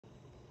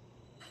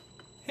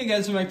Hey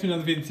guys, welcome back to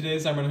another video. Today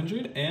is I'm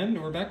 100,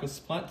 and we're back with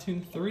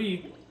Splatoon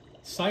 3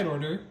 Side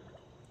Order.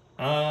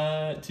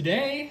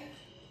 Today,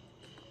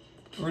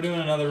 we're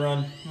doing another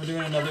run. We're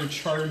doing another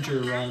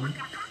Charger run.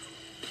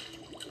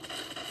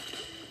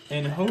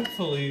 And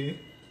hopefully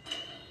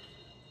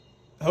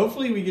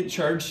we get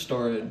charge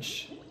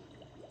storage.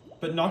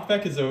 But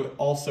knockback is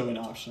also an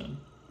option.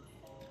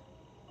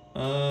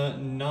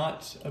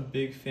 Not a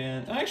big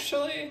fan.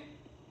 Actually,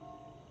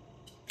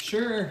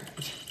 sure.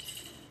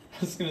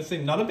 I was gonna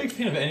say, not a big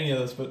fan of any of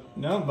this, but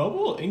no,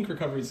 mobile ink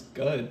recovery is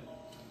good.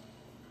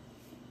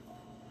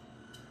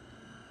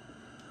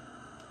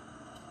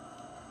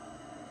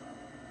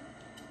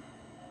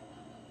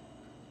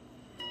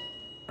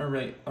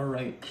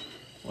 Alright.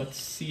 Let's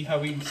see how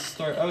we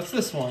start. Oh, it's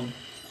this one.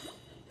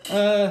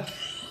 I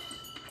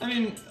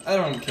mean, I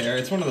don't care.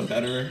 It's one of the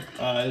better,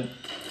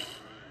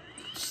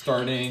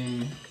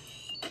 starting,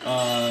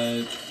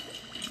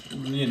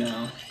 you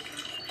know.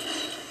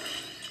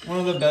 One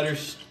of the better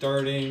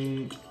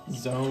starting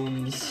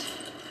zones.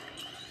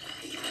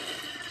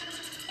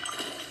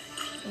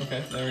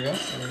 Okay, there we go.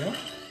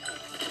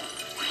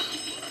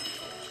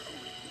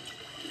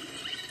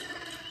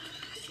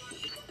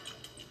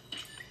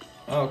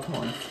 Oh, come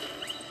on.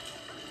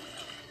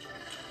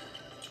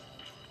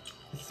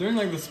 It's doing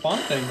like the spawn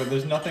thing, but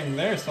there's nothing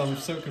there, so I'm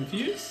so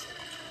confused.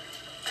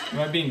 Am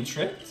I being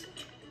tricked?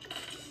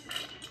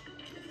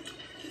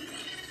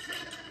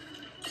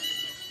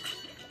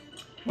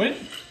 Wait.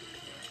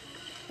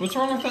 What's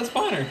wrong with that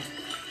spawner?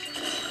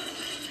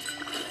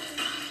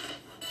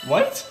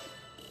 What?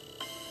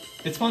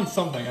 It spawned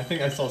something. I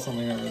think I saw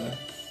something over there.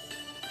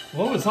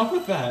 What was up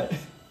with that?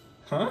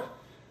 Huh?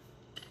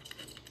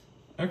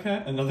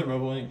 Okay, another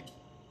mobile ink.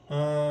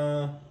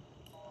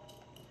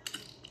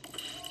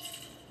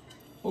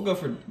 We'll go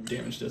for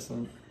damage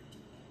distance.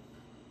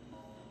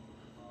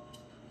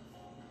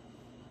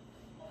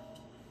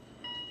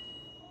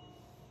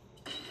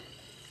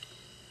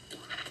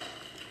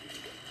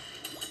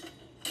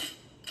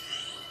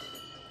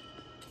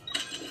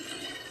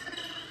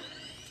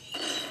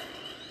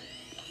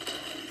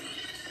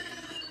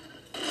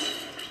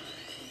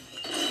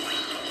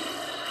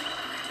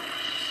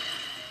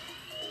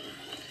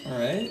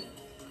 Alright.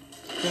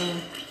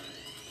 Boom.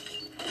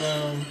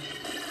 Boom.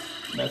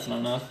 That's not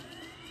enough.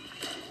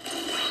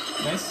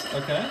 Nice,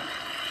 okay.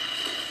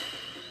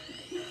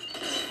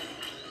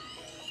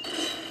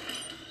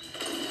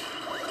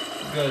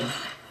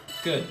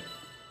 Good.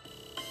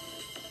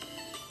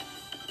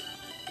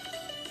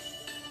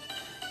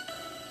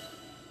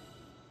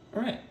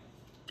 Alright.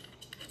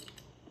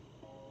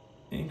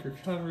 Ink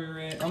recovery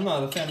rate. I'm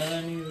not a fan of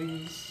any of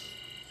these.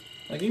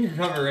 Like, ink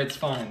recovery rate's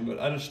fine, but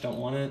I just don't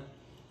want it.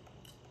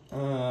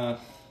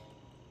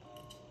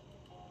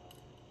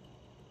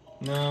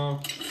 No.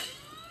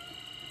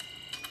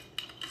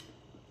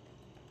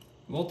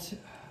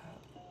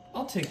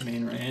 I'll take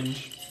main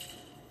range.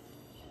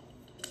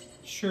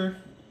 Sure.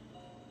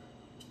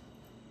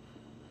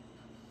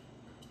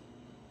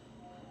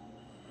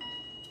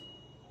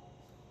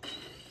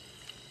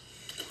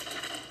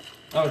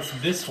 Oh, it's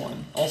this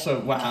one. Also,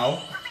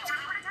 wow.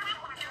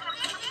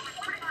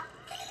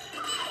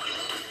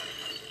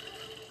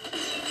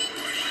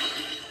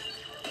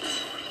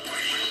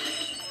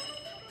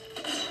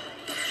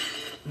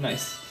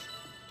 Nice.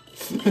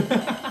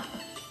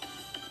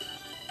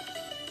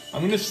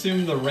 I'm gonna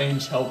assume the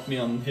range helped me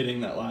on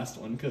hitting that last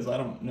one, because I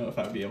don't know if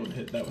I'd be able to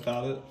hit that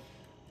without it.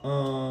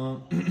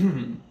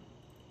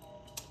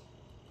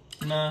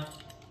 Nah.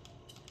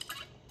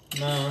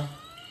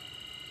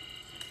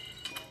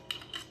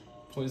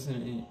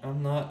 Poison.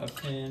 I'm not a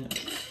fan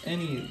of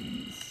any of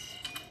these.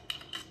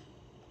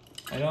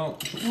 I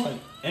don't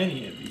want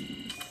any of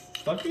these.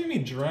 Stop giving me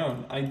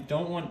drone. I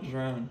don't want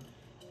drone.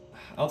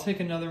 I'll take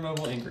another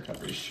mobile ink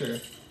recovery, sure.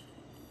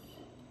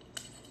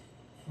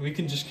 We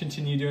can just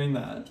continue doing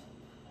that.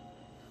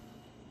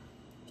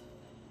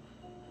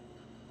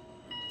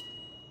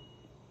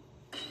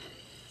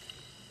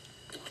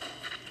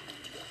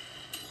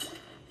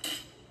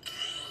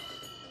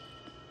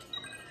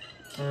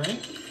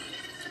 Alright.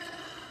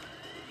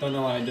 Don't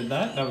know why I did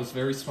that. That was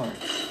very smart.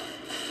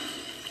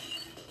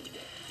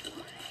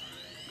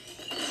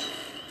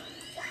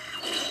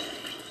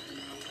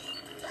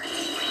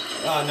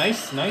 Ah,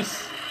 nice.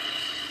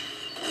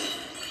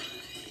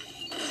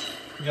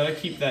 You gotta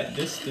keep that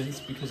distance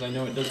because I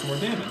know it does more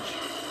damage.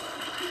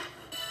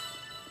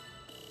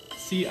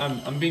 See,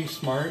 I'm being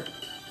smart.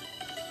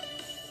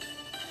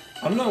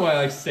 I don't know why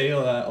I say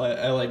that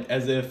like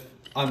as if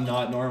I'm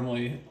not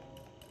normally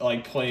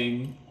like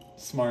playing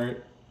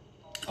smart.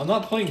 I'm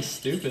not playing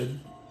stupid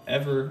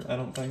ever, I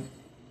don't think.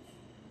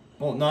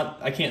 Well,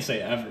 I can't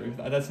say ever.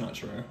 That's not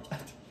true.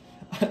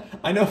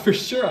 I know for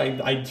sure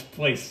I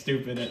play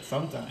stupid at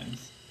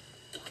sometimes.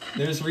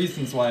 There's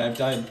reasons why I've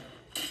died.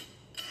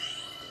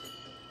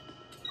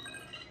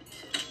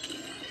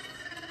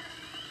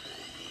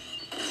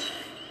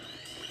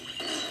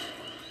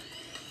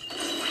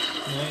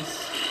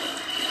 Nice.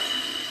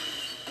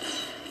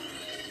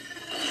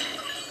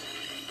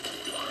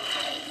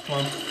 Come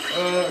on.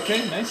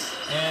 Okay, nice.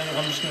 And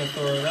I'm just gonna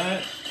throw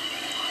that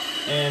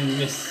and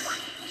miss.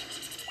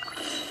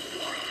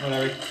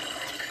 Whatever.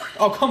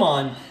 Oh, come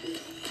on.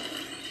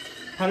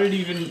 How did it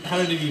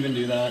even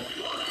do that?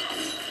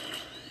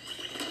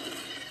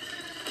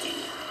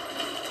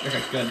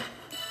 Okay, good.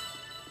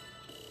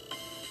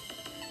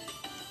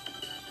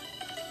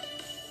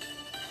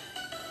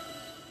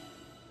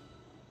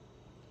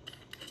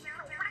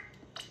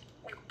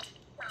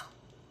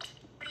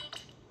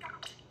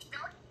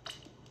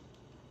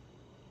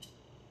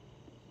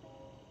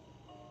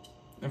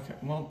 Okay,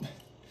 well,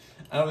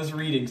 I was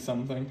reading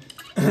something.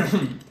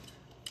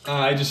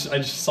 I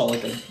just saw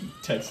like a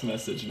text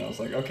message and I was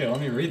like, okay, let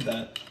me read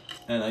that.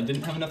 And I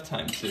didn't have enough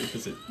time to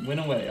because it went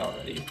away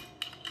already.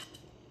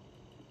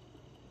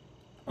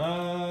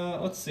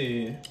 Let's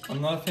see. I'm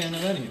not a fan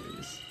of any of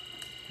these.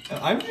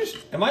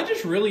 Am I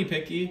just really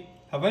picky?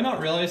 Have I not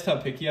realized how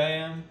picky I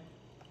am?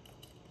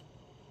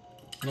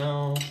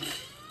 No.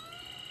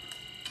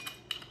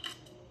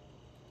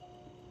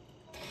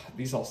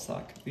 These all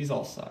suck. These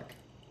all suck.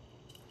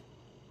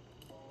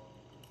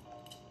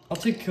 I'll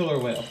take Killer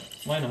Whale.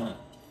 Why not?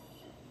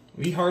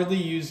 We hardly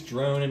use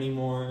drone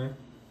anymore.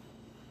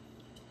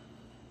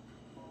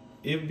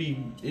 It'd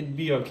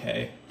be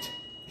okay.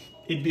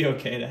 It'd be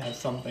okay to have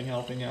something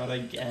helping out, I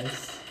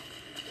guess.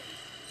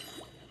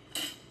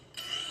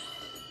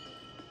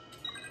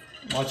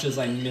 Watch as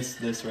I miss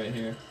this right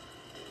here.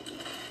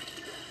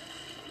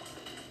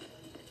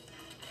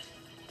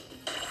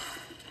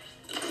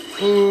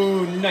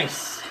 Ooh,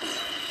 nice.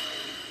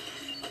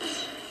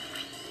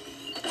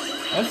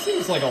 That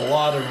seems like a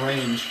lot of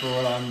range for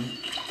what I'm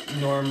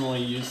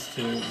normally used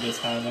to this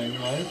having,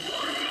 right?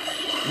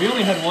 We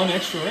only had one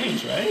extra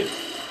range, right?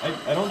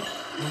 I don't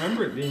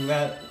remember it being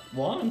that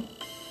long.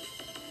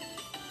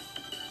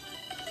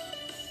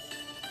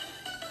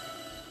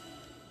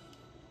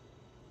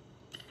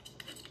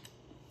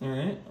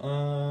 Alright,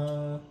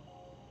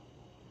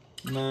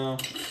 no.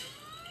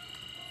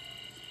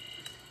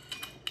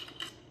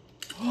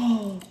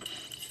 Oh,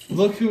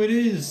 look who it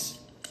is!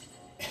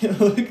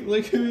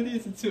 look who it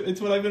is! It's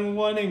what I've been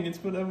wanting. It's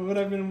what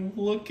I've been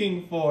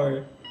looking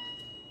for.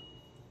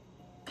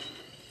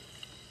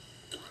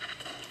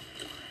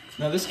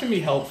 Now this can be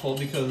helpful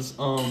because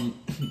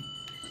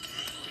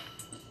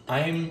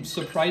I'm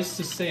surprised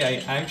to say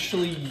I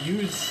actually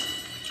use,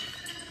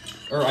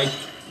 or I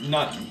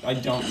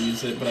don't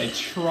use it, but I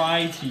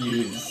try to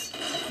use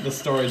the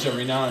storage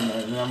every now and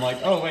then, and I'm like,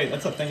 oh wait,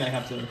 that's a thing I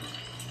have to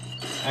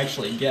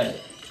actually get.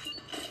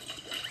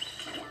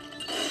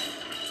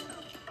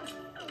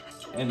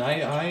 And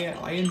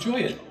I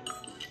enjoy it.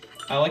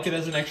 I like it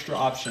as an extra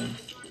option.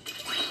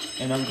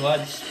 And I'm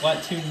glad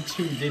Splatoon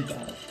 2 did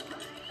that.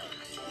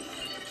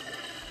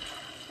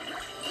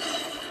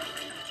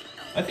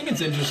 I think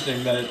it's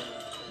interesting that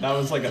that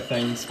was like a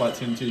thing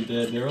Splatoon 2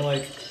 did. They were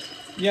like,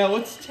 yeah,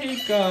 let's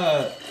take,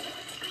 Die?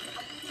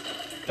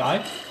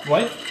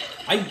 What?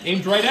 I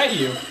aimed right at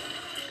you!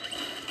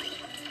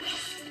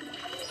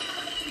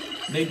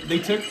 They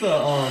took the,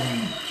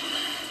 I'm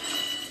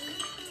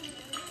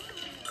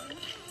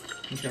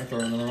just gonna throw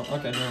another one.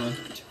 Okay, never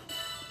mind.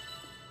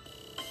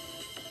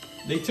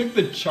 They took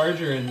the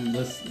charger and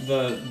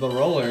the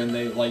roller and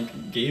they,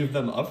 like, gave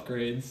them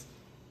upgrades.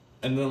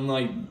 And then,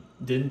 like,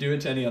 didn't do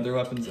it to any other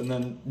weapons, and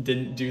then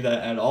didn't do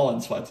that at all in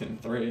Splatoon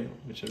 3,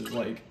 which is,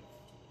 like,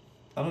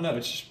 I don't know,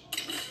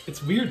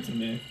 it's weird to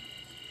me.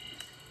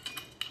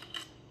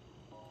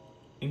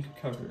 Ink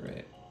recovery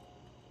rate.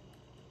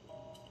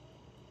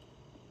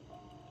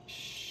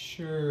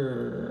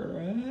 Sure.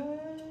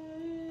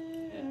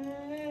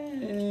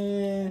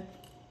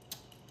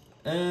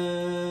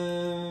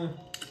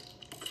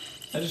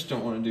 I just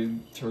don't want to do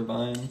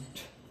turbine.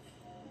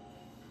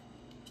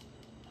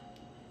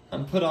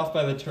 I'm put off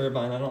by the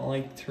turbine. I don't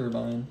like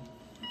turbine.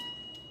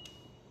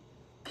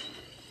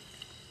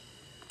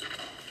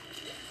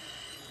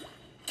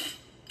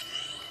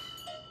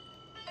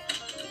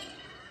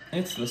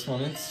 It's this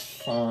one. It's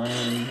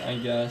fine, I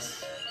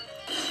guess.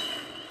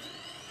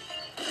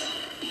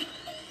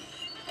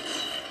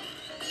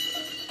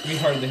 We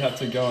hardly have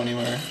to go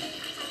anywhere.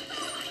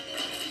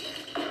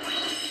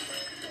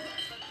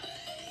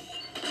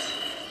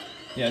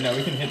 Yeah, no,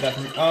 we can hit that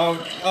from...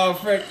 Oh,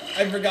 frick.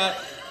 I forgot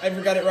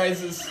it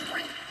rises.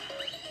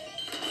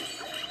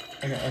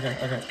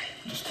 Okay.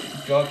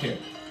 Just go up here.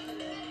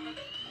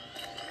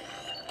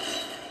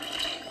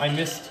 I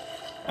missed.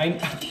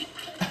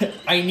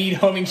 I need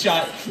homing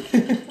shot.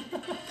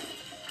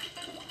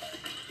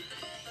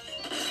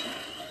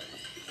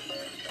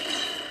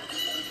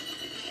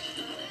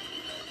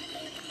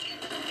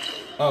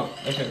 Oh,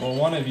 okay, well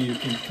one of you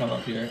can come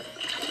up here.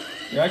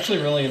 You're actually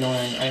really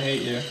annoying. I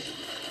hate you.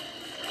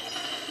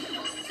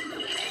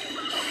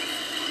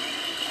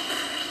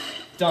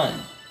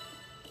 Done.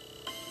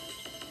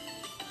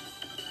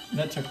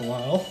 That took a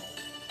while.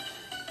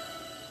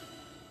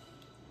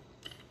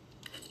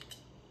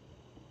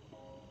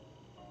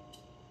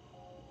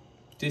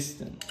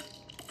 Distant.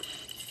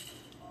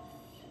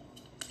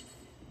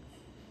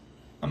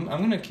 I'm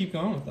gonna keep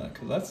going with that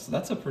because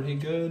that's a pretty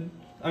good.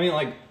 I mean,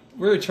 like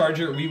we're a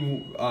charger.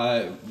 We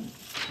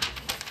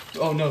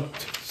oh no,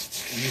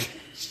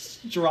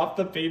 drop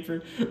the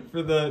paper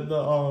for the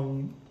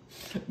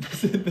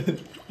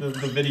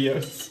the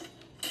videos.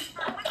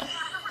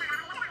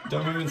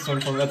 Don't move in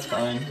stormform. That's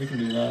fine. We can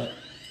do that.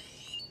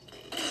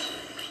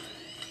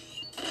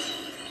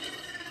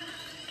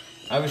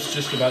 I was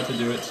just about to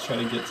do it to try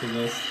to get to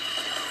this.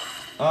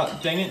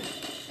 Dang it.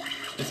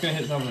 It's gonna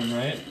hit something,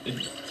 right?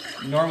 It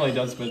normally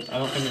does, but I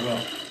don't think it will.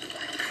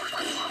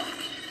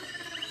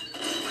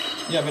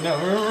 Yeah, but no,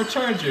 we're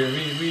charger.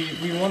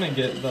 We want to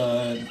get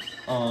the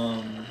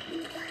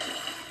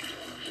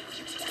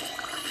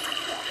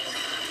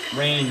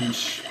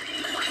range.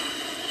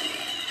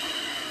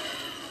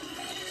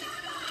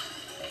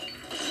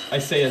 I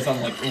say as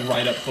I'm like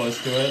right up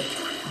close to it.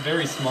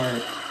 Very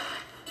smart.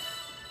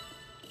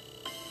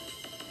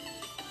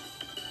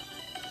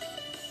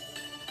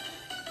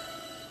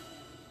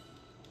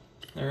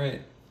 All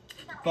right,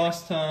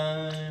 boss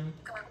time.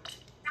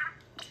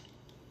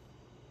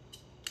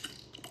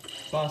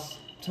 Boss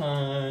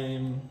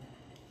time.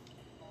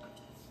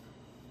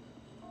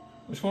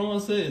 Which one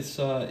was it? It's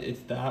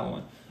that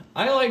one.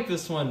 I like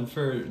this one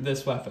for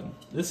this weapon.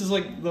 This is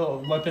like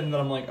the weapon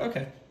that I'm like,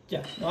 okay,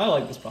 yeah, no, I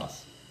like this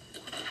boss.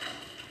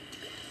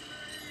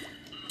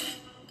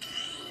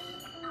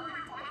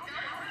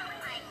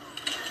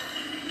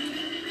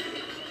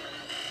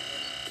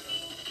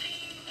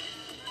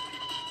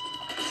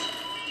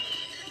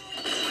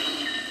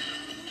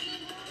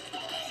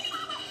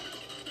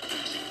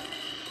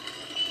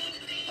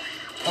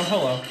 Oh,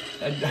 hello.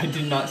 I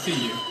did not see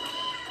you.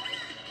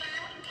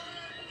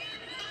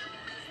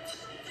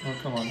 Oh,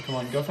 come on, come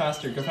on. Go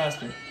faster, go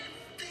faster.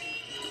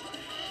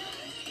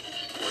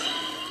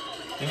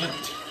 Dang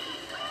it.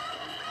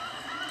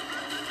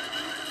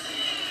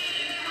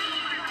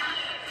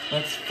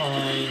 That's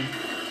fine.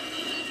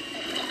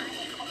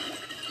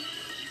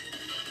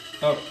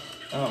 Oh,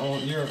 well,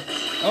 you're...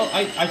 Oh,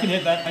 I can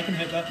hit that. I can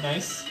hit that.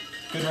 Nice.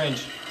 Good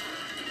range.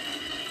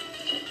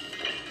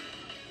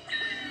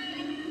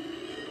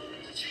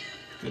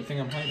 Good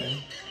thing I'm hiding.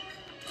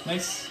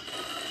 Nice.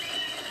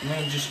 I'm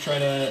gonna just try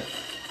to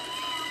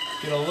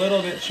get a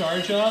little bit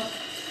charge up.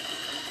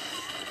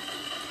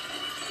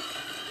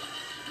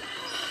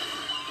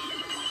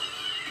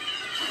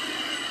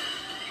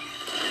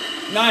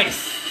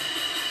 Nice!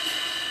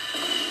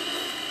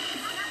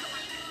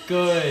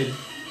 Good.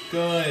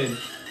 Good.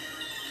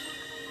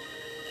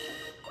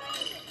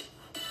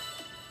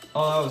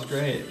 Oh, that was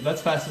great.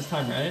 That's fastest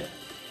time, right?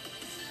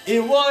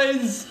 It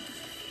was!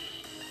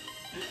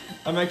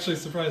 I'm actually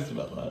surprised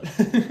about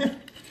that.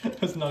 I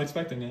was not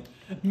expecting it.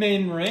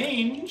 Main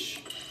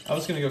range. I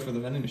was gonna go for the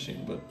vending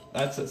machine, but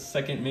that's a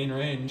second main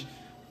range.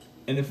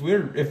 And if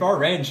our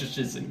range is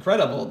just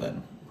incredible,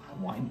 then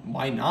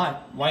why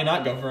not? Why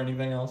not go for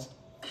anything else?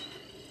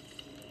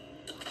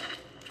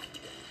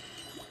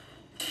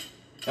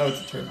 Oh,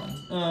 it's a turbine.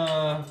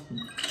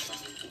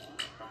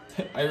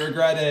 I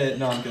regret it.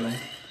 No, I'm kidding.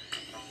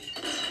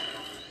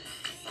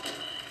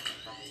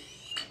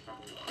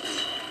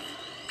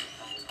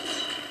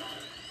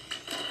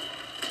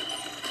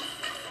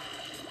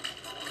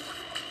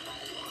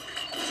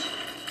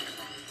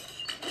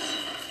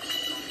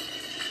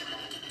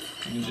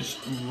 Let me just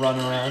run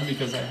around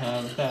because I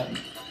have that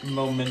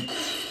momentum.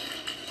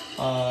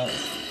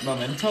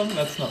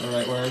 That's not the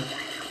right word.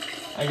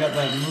 I got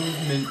that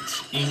movement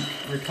ink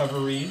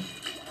recovery.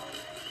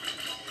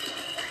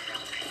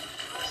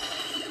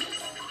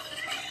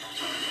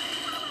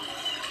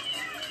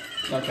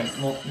 Okay,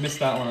 well, missed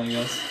that one, I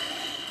guess.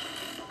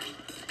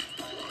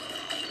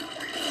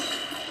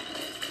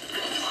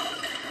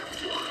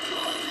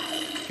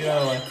 Get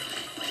out of the way.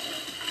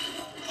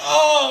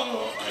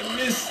 Oh, I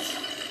missed.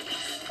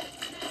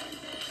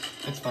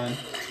 It's fine.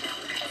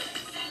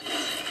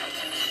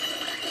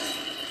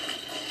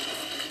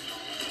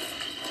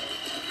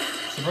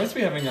 Surprised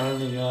we haven't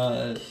got any,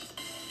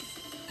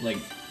 like,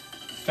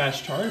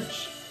 fast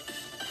charge.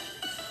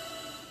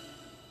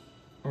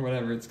 Or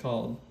whatever it's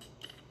called.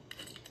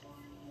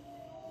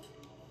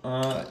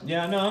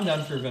 Yeah, no, I'm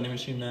down for a vending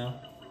machine now.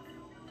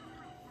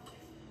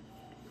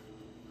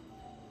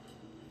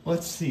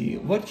 Let's see,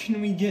 what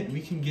can we get?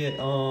 We can get,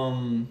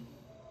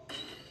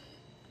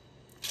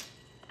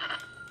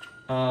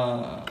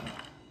 not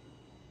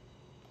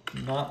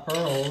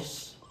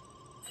pearls.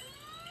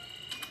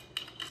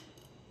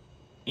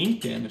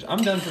 Ink damage.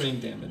 I'm done for ink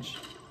damage.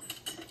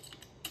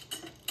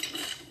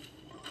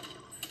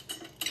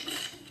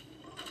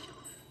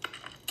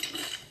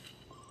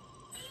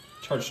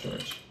 Charge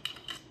storage.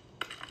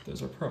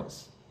 Those are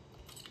pearls.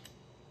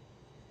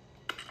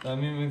 I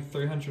mean, we have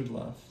 300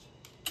 left.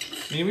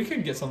 I mean, we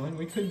could get something.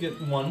 We could get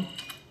one.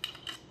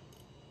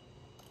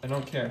 I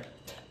don't care.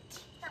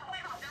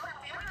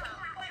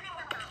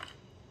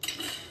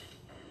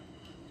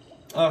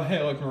 Oh,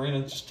 hey, look,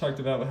 Marina just talked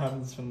about what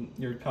happens when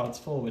your pallet's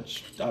full,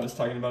 which I was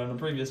talking about in a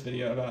previous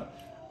video about.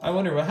 I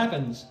wonder what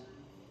happens.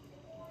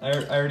 I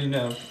already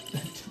know.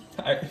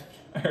 I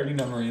already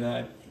know,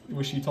 Marina. I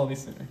wish you told me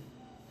sooner.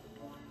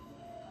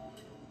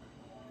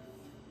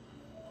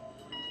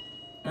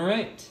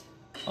 Alright.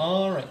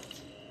 Alright.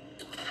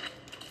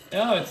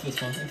 Oh, it's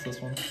this one. It's this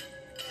one.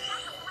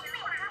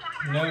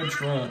 No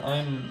drone.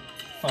 I'm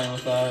fine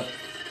with that.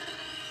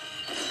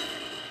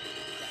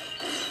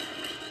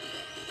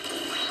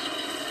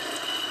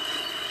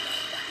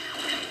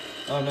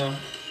 Oh no.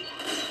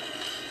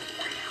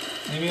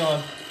 Leave me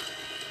alone.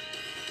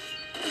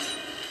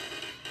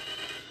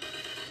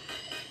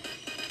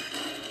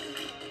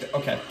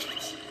 Okay.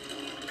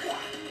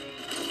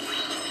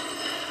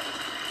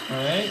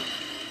 Alright.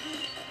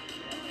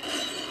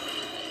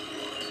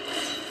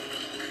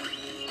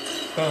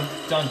 Boom.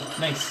 Done.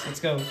 Nice. Let's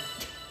go.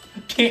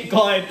 Can't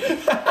glide.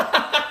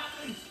 I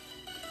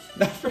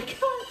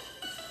forgot.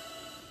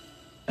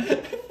 I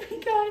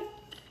forgot.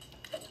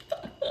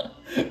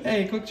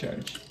 Hey, quick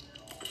charge.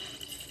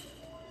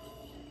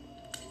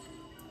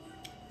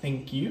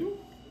 Thank you.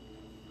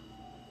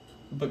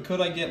 But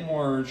could I get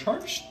more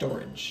charge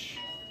storage?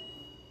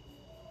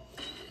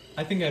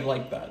 I think I'd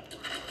like that.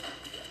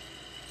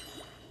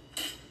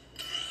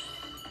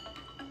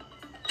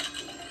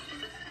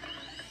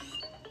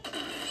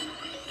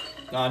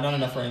 Not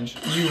enough range.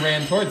 You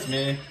ran towards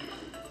me.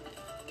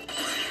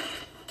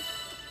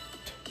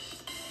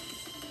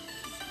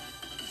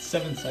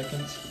 Seven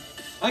seconds.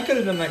 I could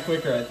have done that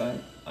quicker, I thought.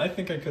 I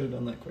think I could have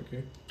done that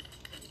quicker.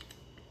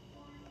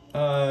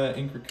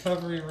 Ink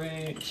recovery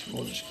rate.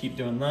 We'll just keep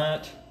doing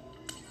that.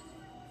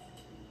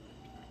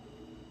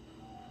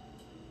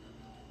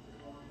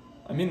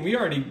 I mean, we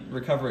already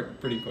recover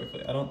it pretty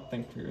quickly. I don't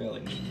think we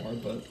really need more,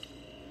 but...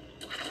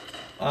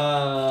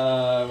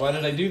 why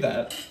did I do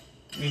that?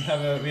 We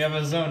have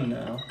a zone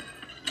now.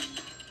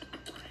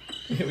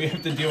 We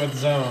have to deal with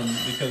zone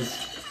because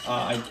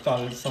I thought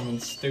it was something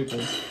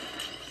stupid.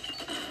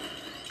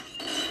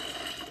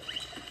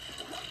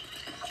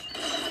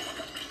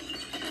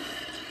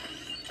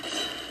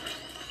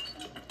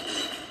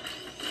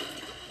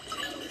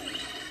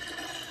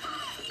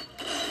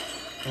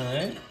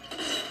 Alright.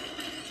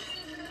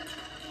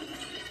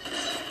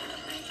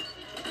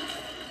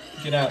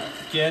 Get out.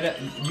 Get it.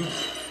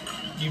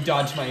 You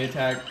dodged my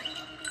attack.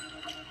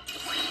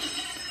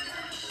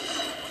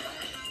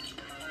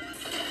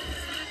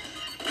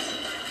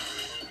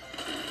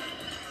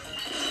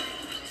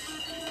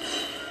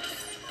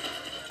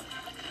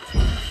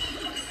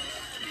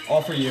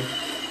 All for you.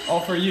 All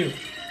for you.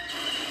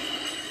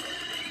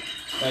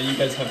 You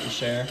guys have to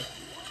share.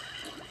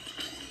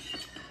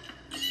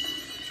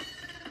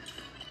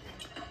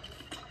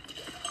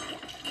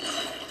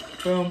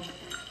 Boom.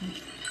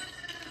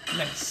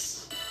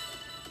 Nice.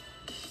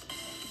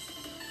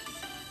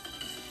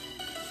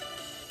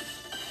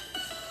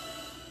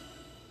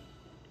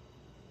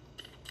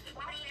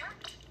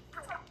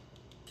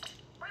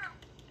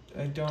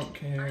 I don't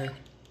care.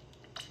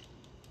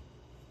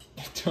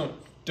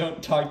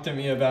 Don't talk to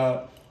me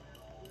about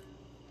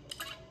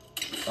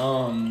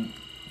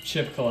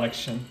chip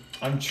collection.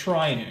 I'm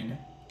trying.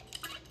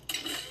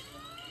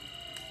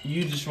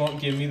 You just won't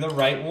give me the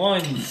right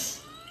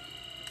ones.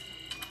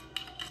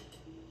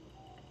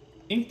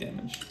 Ink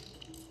damage.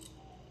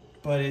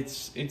 But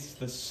it's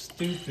the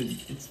stupid,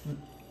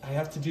 I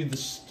have to do the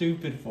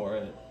stupid for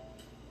it.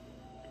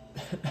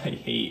 I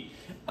hate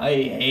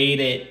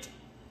it.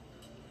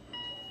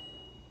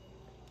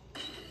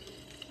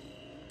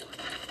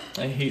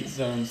 I hate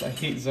zones. I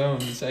hate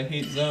zones. I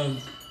hate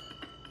zones.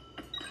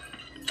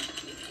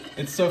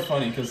 It's so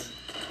funny because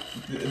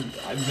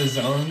the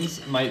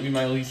zones might be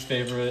my least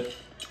favorite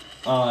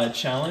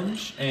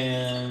challenge,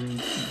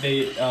 and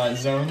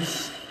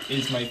zones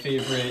is my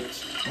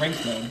favorite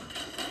ranked mode.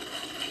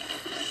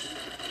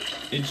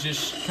 It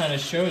just kind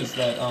of shows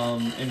that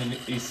in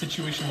a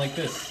situation like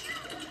this,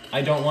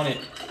 I don't want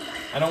it.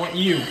 I don't want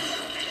you.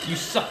 You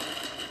suck.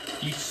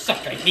 You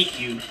suck. I hate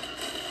you.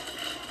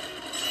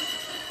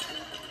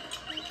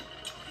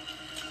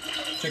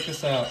 Check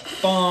this out.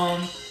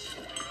 Bomb.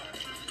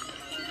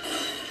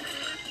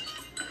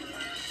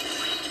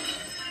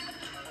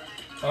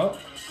 Oh.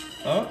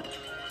 Oh.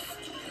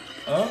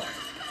 Oh.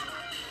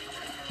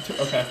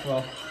 Okay,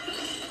 well.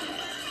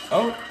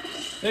 Oh,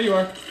 there you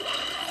are.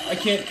 I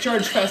can't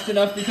charge fast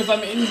enough because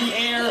I'm in the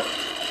air.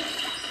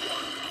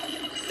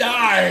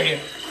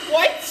 Die!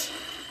 What?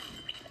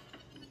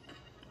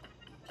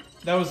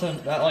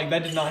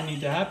 That did not need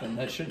to happen.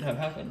 That shouldn't have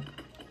happened.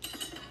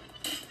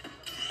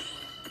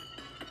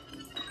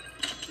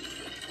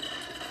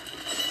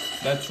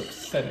 That's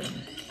upsetting.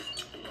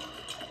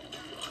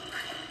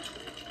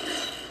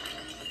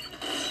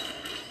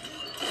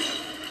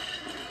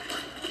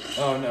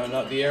 Oh no,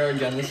 not the air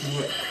again. This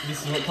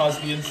is what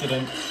caused the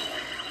incident.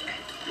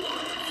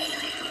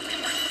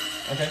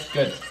 Okay,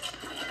 good.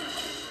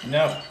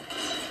 No.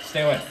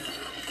 Stay away.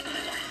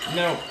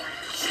 No.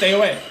 Stay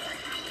away.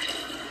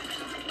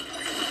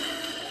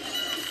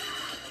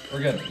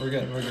 We're good. We're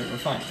good. We're good. We're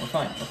fine. We're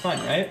fine. We're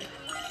fine, right?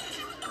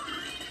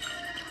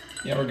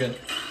 Yeah, we're good.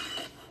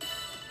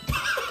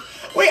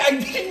 Wait, I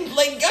didn't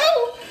let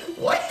go!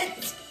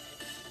 What?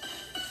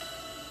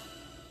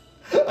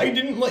 I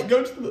didn't let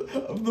go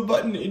of the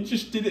button. It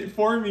just did it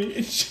for me.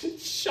 It just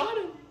shot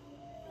him.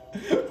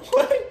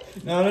 What?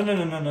 No.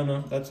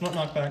 That's not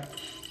knockback.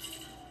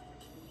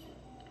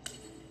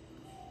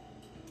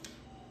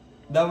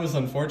 That was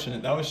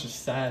unfortunate. That was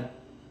just sad.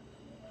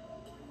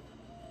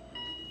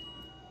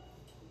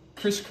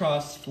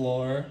 Crisscross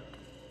floor.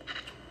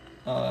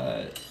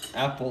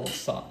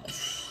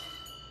 Applesauce.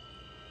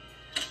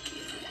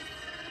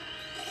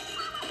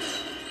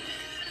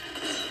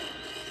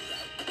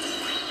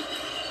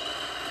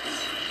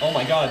 Oh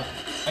my god.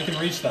 I can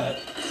reach that.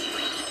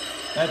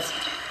 That's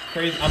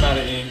crazy. I'm out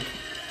of ink.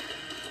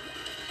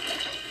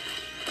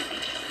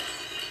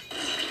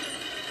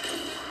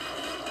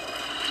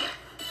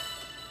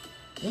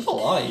 There's a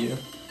lot of you.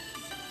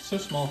 So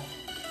small.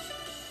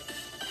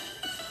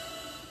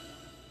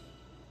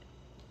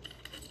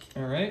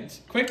 Alright.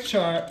 Quick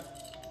charge.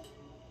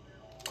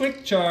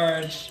 Quick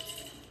charge.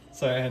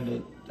 Sorry, I had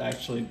to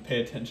actually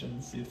pay attention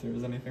and see if there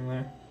was anything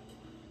there.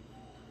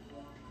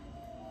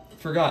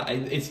 Forgot.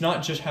 It's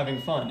not just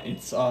having fun.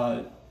 It's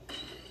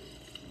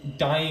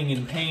dying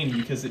in pain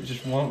because it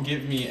just won't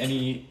give me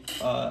any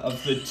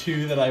of the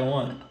 2 that I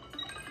want.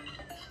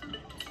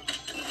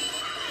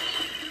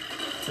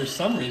 For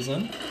some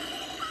reason.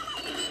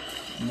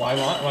 Why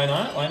not? Why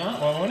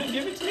won't it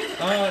give it to me?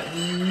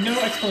 No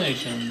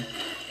explanation.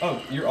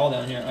 Oh, you're all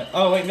down here.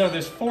 Oh wait, no,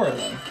 there's 4 of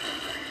them.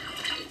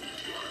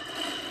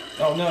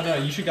 Oh no,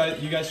 you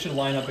guys should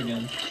line up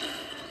again.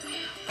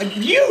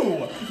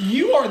 You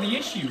are the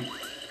issue.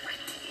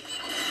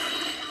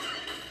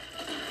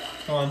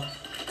 Come on.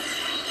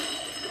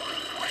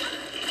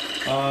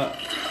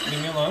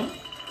 Leave me alone.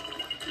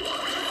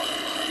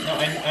 No,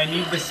 I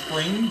need the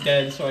spring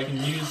dead so I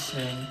can use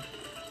him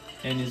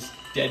and his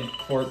dead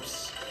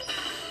corpse.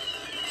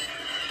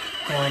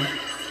 Come on.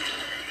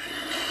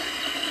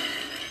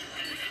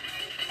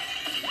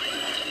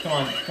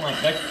 Come on.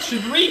 That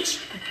should reach!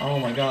 Oh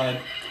my god.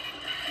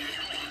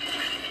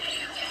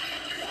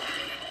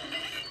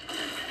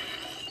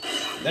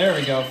 There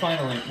we go,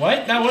 finally.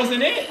 What? That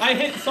wasn't it? I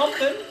hit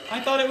something. I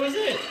thought it was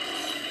it.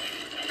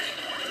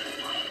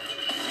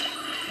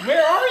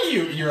 Where are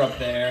you? You're up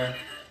there.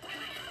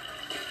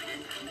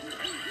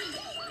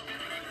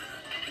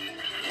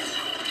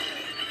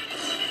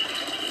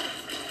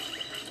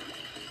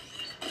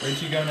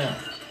 Where'd you go now?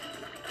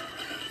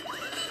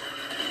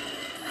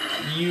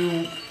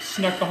 You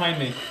snuck behind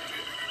me.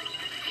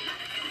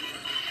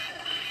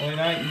 Well,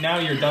 now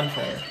you're done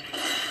for.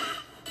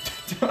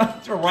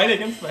 Right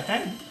against the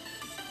head.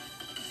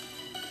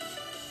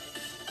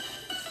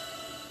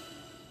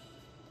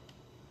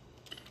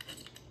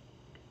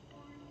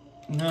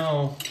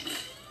 No.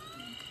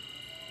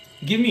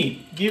 Give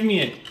me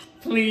it.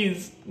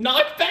 Please.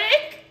 Knock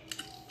back!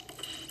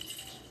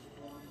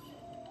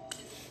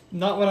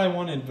 Not what I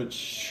wanted, but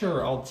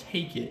sure, I'll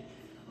take it.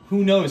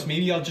 Who knows,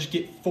 maybe I'll just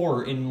get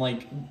 4 in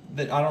like,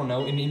 I don't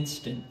know, an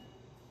instant.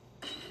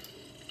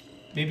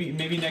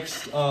 Maybe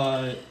next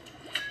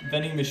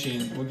vending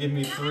machine will give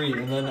me 3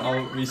 and then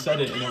I'll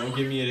reset it and it will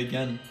give me it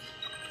again.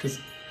 Because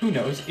who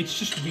knows, it's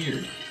just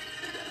weird.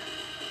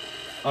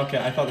 Okay,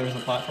 I thought there was a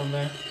platform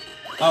there.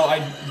 Oh,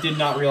 I did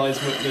not realize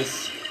what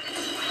this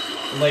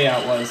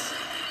layout was.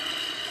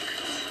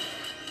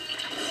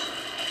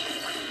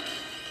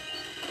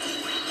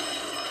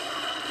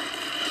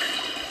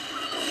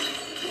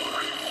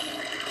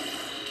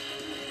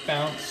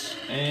 Bounce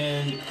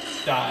and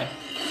die.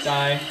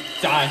 Die.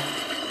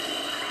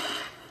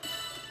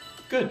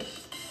 Good.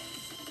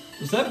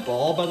 Was that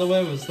ball, by the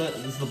way? Was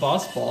the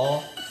boss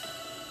ball?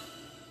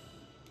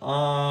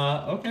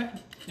 Okay.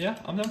 Yeah,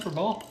 I'm down for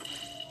ball.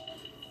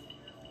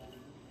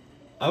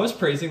 I was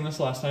praising this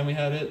last time we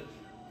had it.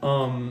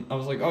 I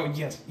was like, oh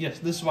yes,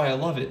 this is why I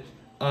love it.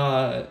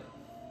 I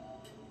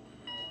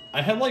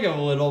had like a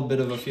little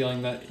bit of a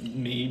feeling that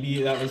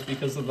maybe that was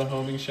because of the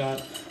homing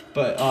shot,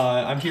 but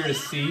I'm here to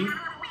see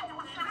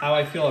how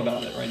I feel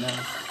about it right now.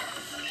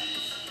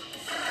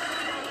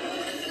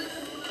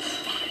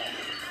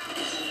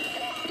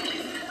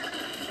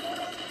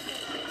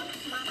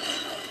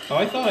 Oh,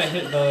 I thought I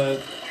hit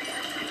the...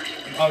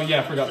 Oh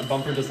yeah, I forgot the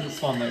bumper doesn't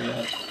spawn there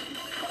yet.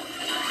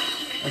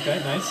 Okay,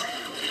 nice.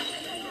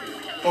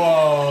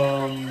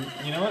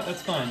 You know what?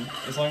 That's fine.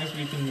 As long as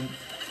we can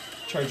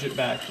charge it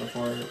back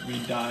before we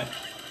die.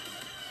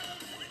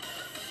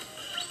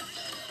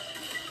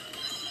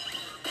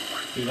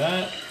 Do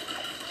that.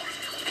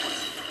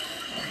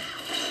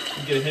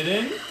 Get a hit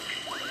in.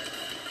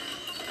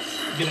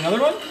 Get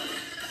another one.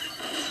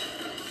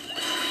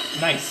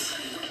 Nice.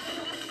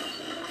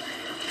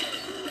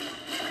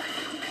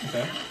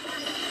 Okay.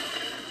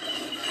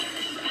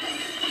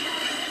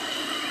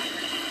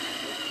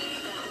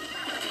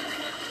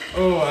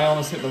 Oh, I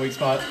almost hit the weak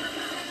spot.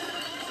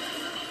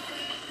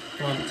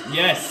 Come on.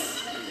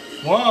 Yes!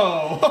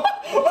 Whoa! What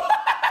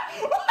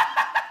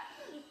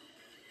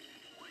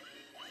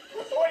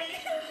do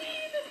you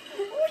mean?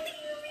 What do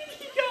you mean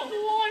he got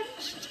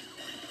launched?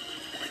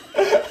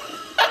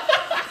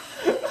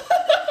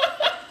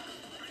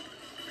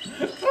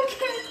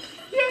 Okay.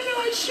 Yeah, no,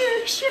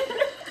 sure.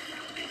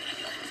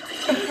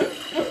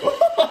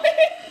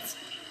 What?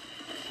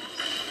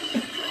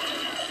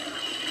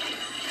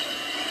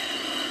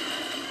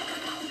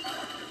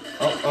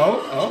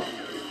 Oh.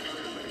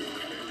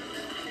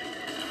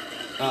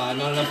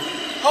 Not enough.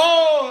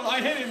 Oh,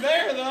 I hit it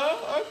there though.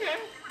 Okay.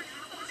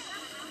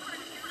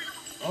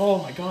 Oh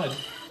my god,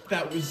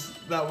 that was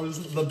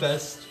the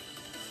best.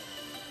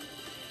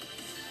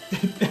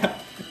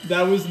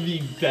 that was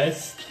the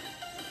best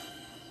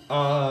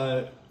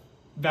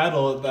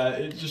battle.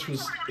 That it just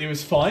was. It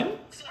was fun.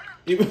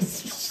 It was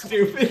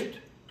stupid.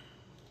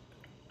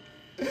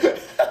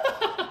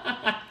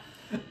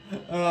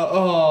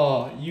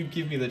 Oh, you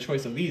give me the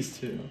choice of these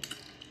two.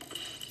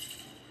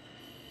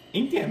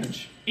 Ink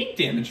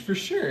damage for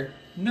sure.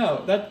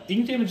 No, that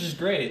ink damage is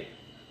great.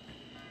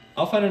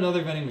 I'll find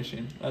another vending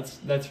machine.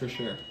 That's for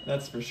sure.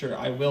 That's for sure.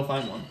 I will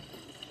find one.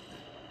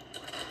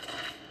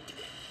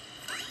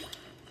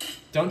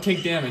 Don't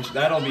take damage.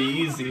 That'll be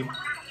easy.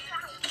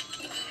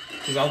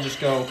 Cause I'll just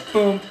go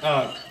boom,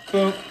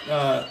 boom,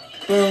 boom,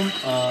 boom.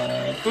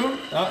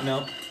 Oh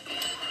no.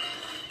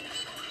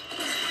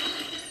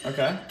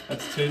 Okay,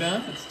 that's 2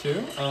 down. That's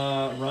 2.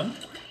 Run.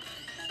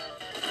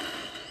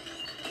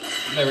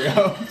 There we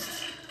go.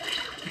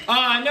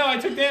 Ah, no, I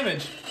took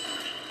damage.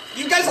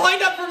 You guys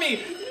lined up for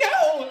me.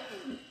 No.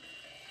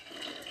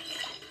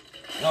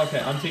 Okay,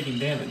 I'm taking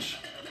damage.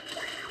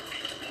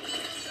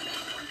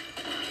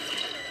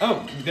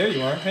 Oh, there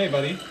you are. Hey,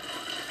 buddy.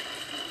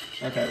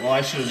 Okay, well,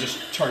 I should have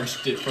just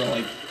charged it for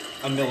like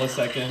a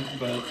millisecond,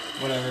 but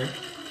whatever.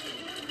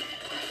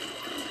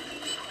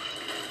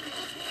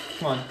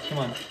 Come on, come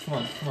on, come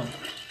on, come on.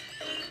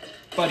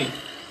 Buddy.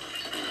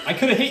 I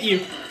could have hit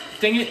you.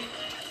 Dang it.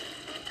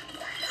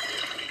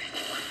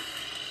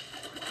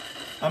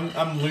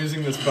 I'm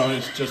losing this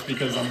bonus just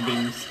because I'm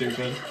being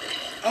stupid.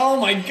 Oh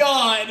my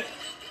god!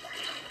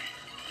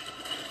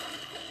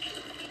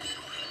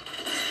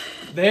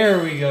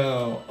 There we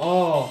go.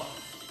 Oh.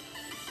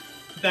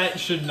 That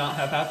should not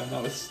have happened.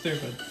 That was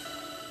stupid.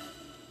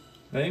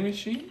 Vending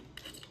machine?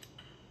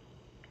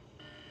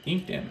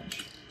 Ink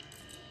damage.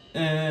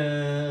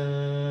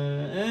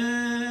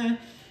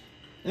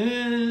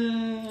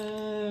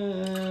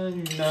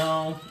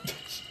 No.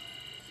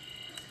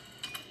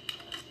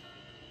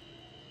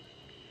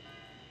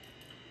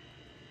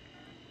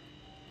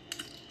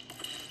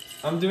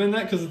 I'm doing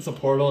that because it's a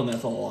portal and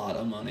that's a lot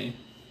of money.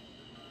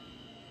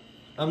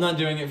 I'm not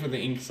doing it for the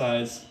ink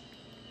size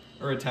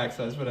or attack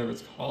size, whatever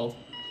it's called.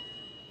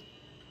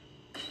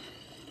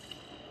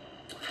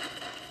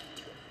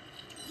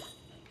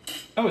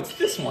 Oh, it's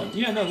this one.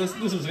 Yeah, no, this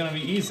is gonna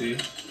be easy.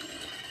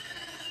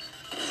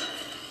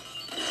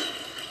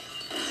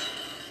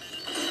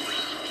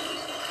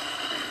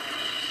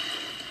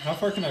 How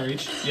far can I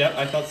reach? Yep,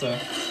 I thought so.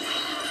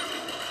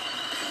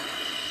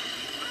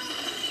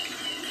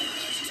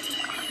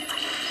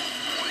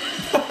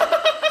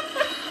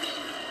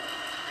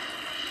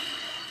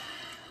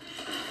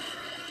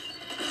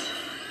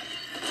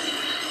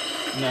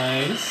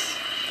 Nice.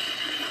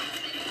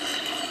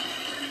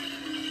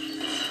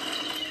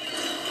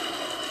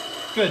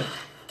 Good.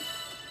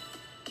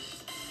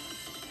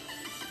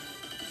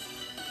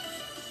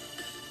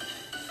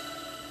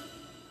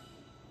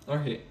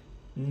 Okay.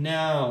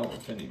 Now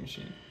vending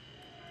machine.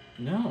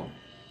 No.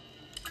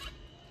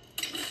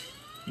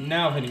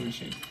 Now vending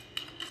machine.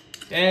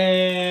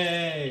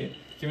 Hey!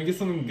 Can we get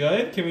something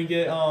good? Can we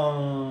get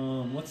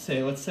let's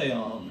say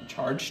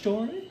charge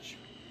storage?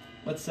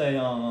 Let's say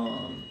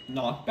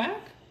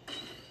knockback?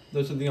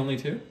 Those are the only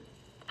 2?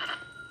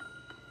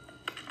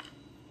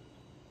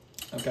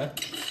 Okay.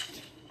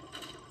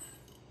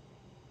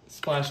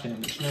 Splash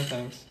damage, no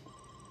thanks.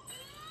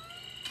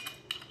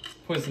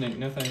 Poisoning,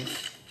 no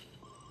thanks.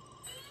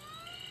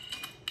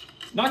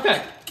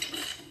 Knockback!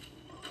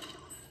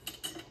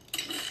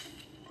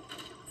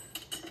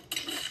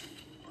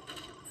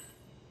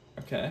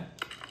 Okay.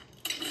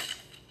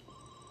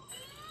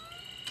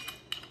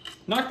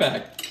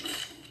 Knockback!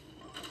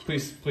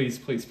 Please, please,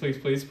 please, please,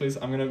 please, please.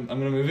 I'm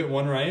gonna move it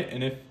 1 right,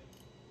 and if...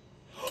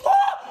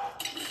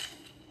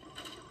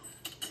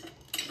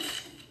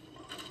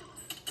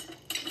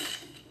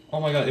 Oh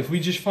my god, if we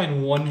just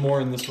find 1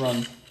 more in this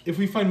run. If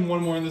we find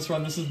 1 more in this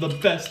run, this is the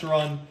best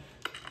run.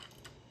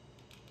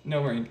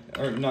 No more ink.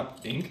 Or not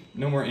ink.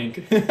 No more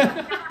ink.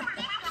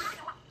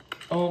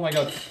 Oh my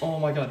god. Oh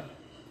my god.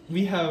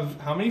 We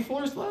have how many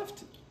floors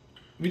left?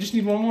 We just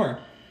need 1 more.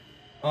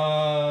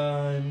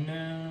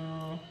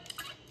 No.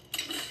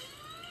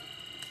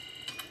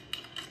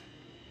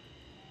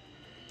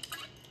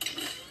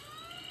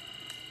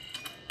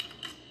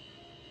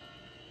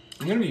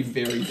 I'm gonna be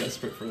very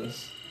desperate for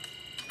this.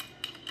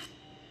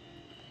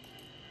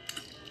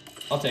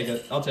 I'll take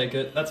it. I'll take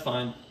it. That's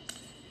fine.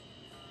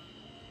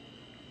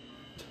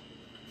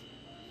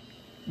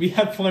 We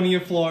have plenty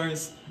of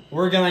floors.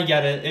 We're gonna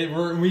get it.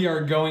 We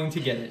are going to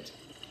get it.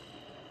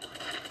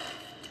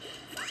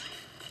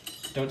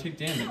 Don't take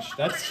damage.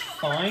 That's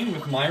fine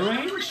with my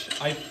range.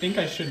 I think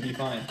I should be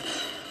fine.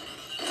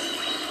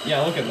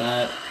 Yeah, look at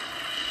that.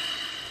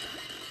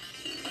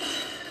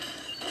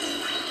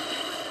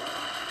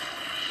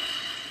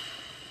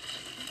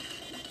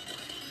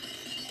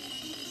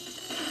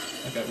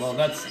 Okay, well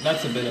that's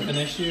a bit of an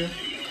issue.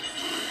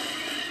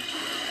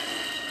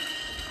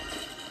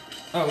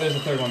 Oh, there's a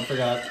 3rd one,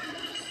 forgot.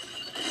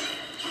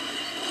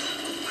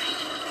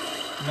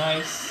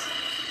 Nice.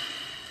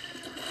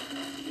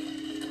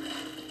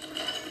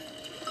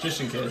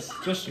 Just in case.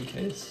 Just in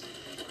case.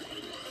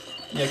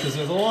 Yeah, because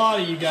there's a lot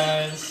of you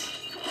guys.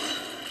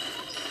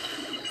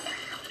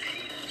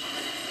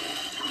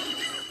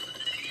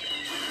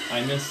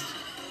 I missed.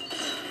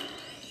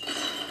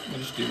 I'll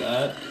just do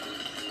that.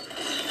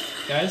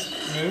 Guys,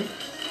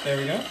 move. There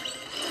we go.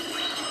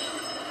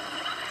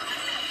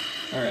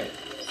 Alright.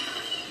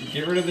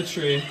 Get rid of the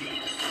tree.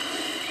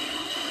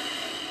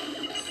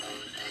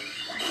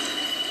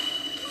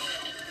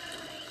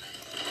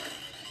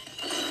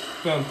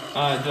 Boom.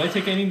 Did I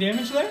take any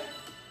damage there?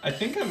 I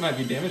think I might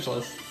be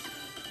damageless.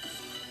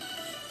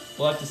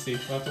 We'll have to see.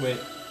 We'll have to wait.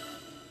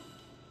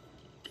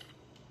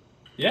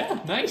 Yeah,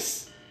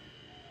 nice.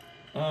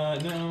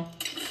 No.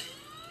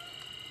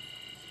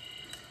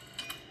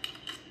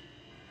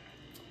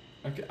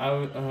 Okay,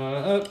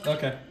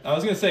 okay. I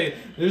was gonna say,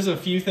 there's a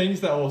few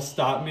things that will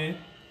stop me.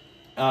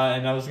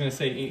 And I was gonna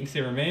say Ink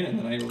Save Remain, and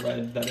then I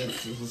read that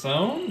it's a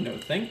zone. No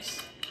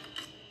thanks.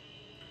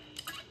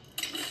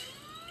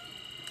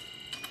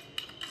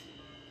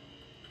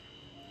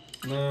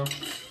 No.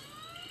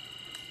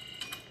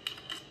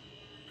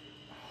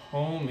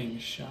 Homing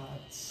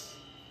shots.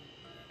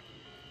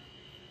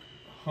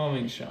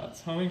 Homing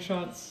shots. Homing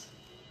shots?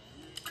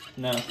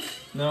 No.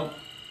 Nope.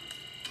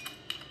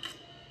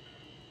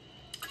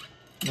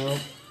 Nope.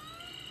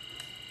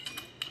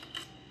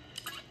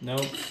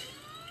 Nope.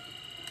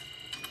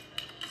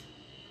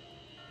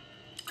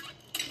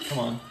 Come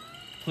on.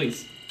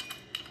 Please.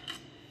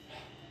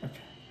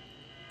 Okay.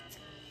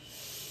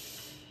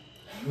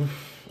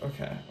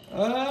 Okay.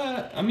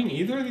 I mean,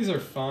 either of these are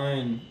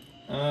fine.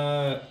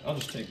 I'll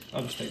just take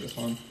this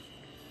one.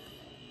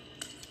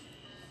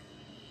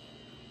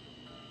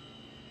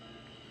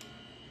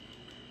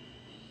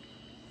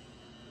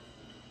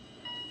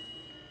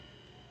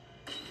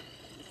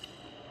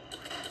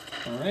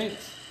 All right.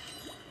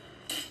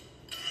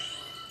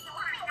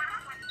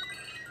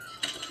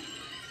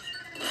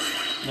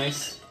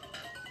 Nice.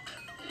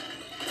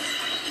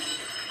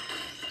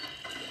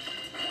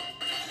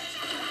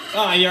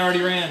 Ah, you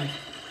already ran.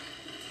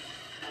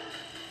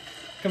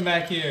 Come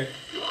back here.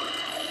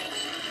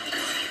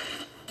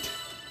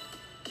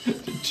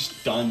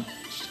 Just done.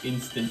 Just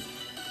instant.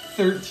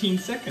 13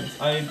 seconds.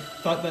 I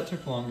thought that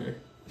took longer.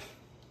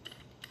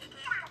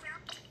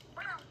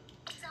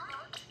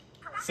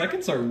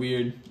 Seconds are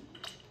weird.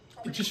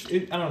 I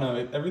don't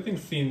know. Everything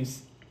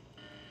seems...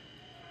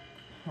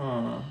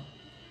 Huh.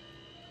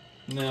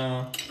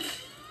 No.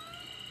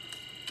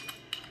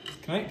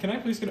 Can I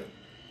please get a...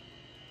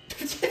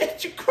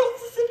 Did you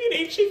cross the Sibian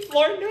H-shaped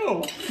floor?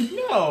 No.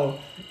 No.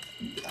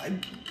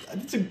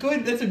 That's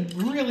a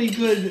really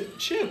good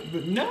chip,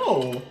 but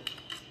no.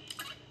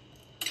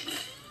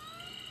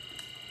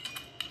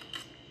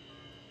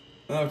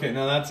 Okay,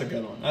 now that's a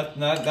good one.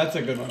 That's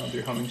a good one I'll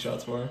do homing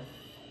shots for.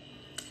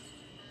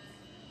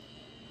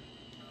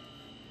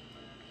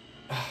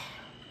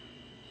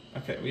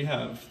 Okay, we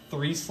have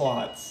 3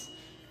 slots.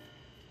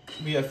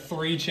 We have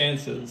 3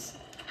 chances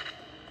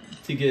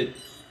to get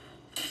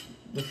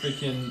the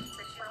freaking...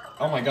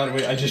 Oh my god,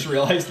 wait, I just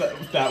realized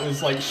that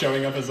was like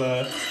showing up as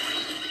a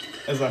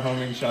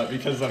homing shot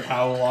because of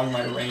how long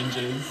my range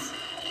is.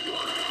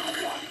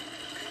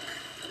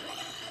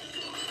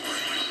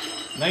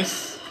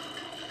 Nice.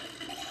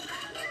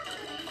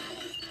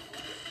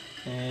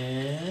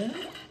 And...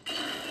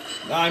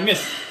 I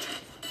missed.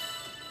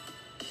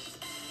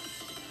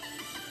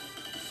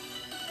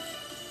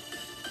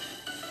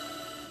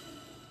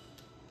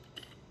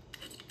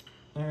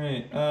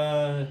 Alright,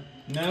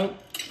 nope.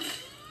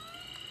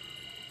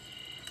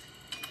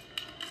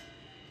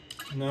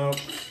 Nope.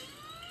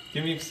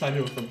 Get me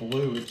excited with the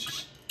blue,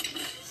 it's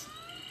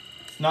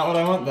not what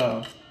I want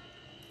though.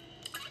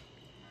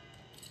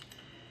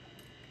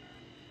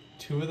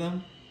 2 of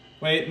them?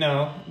 Wait,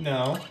 no.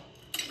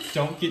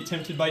 Don't get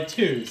tempted by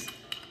 2s.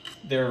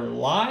 They're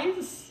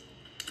lies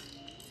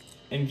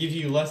and give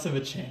you less of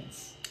a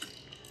chance.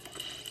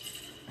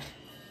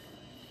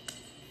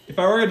 If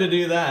I were to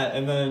do that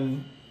and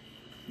then,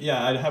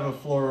 yeah, I'd have a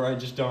floor where I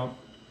just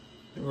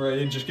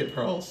get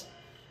pearls,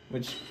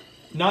 which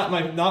not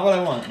what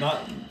I want.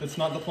 That's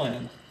not the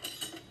plan.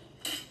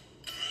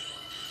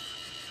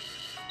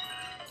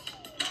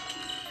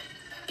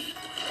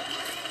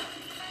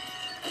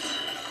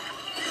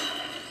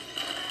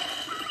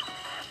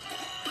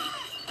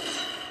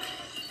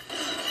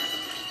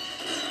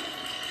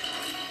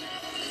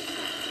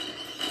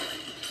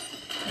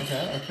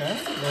 Okay.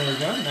 There we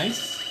go.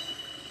 Nice.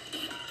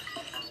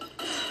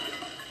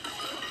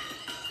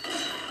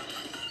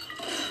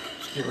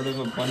 Just get rid of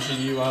a bunch of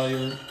you while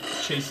you're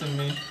chasing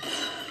me.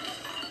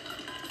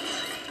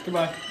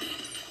 Goodbye.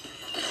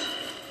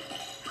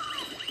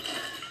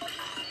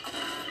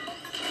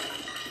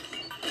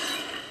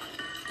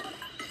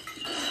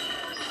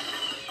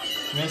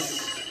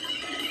 Miss.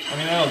 I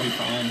mean, that'll be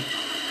fine.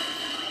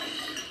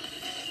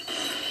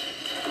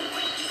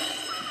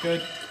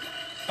 Good.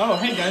 Oh,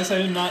 hey guys, I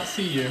did not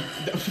see you.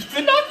 The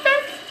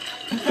knockback?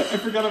 I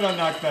forgot about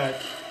knockback.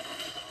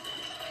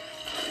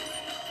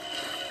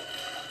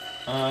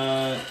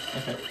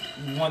 Okay.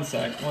 One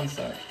sec.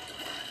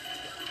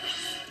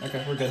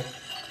 Okay, we're good.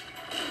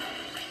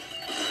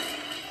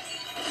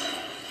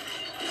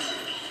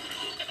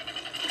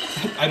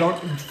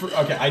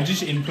 Okay, I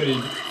just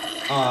inputted,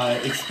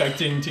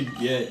 expecting to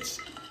get,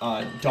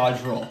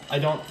 dodge roll. I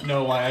don't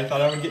know why I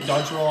thought I would get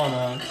dodge roll on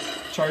a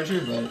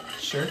charger, but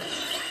sure.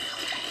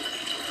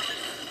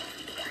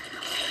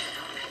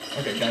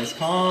 Okay, guys,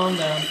 calm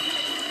down.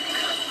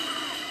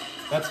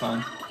 That's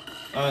fine.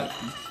 I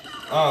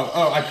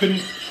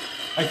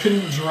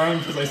couldn't drone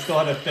because I still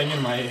had a thing in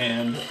my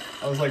hand.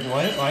 I was like,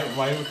 what?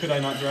 Why could I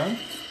not drone?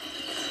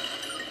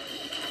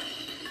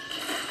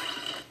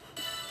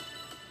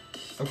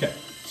 Okay,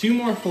 two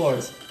more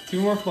floors.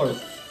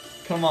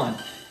 Come on.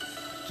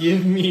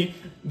 Give me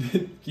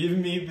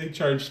the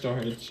charge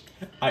storage.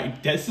 I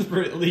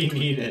desperately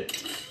need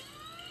it.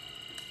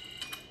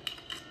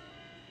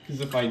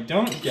 Because if I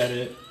don't get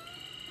it,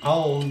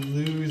 I'll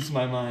lose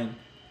my mind.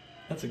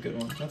 That's a good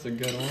one. That's a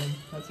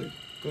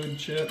good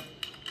chip.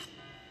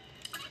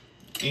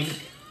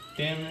 Ink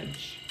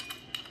damage.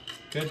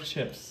 Good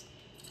chips.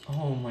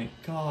 Oh my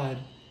god.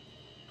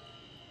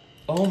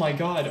 Oh my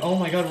god,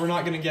 we're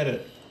not gonna get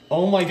it.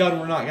 Oh my god,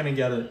 we're not gonna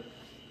get it.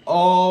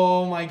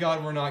 Oh my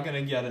god, we're not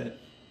gonna get it.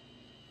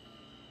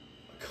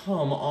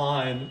 Come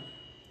on.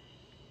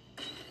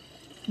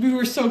 We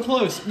were so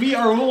close. We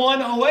are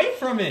one away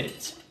from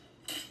it.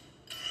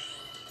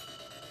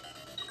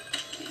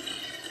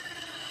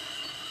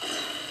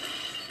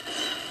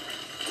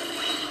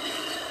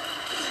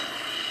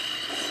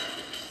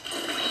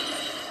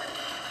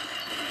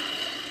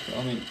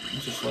 Let me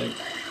just like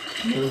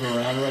move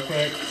around real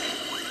quick.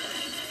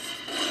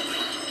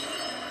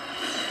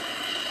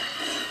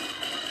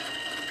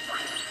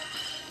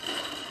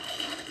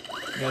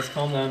 You guys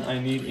calm down, I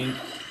need ink.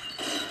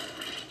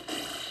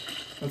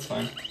 That's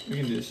fine. We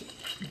can just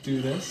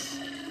do this.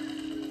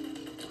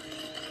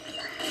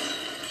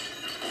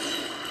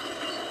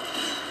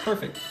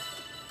 Perfect.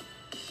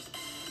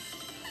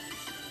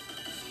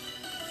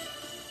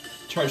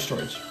 Charge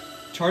storage.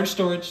 Charge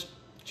storage.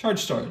 Charge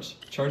storage.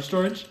 Charge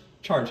storage.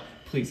 Charge.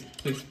 Please.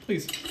 Please.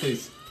 Please.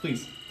 Please.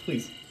 Please.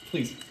 Please.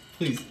 Please.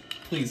 Please.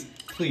 Please.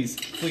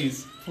 Please.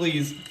 Please.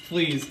 Please.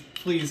 Please.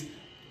 Please.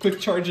 Quick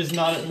charge is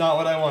not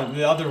what I want.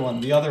 The other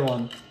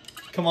one.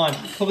 Come on,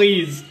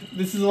 please.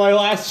 This is my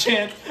last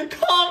chance.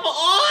 Come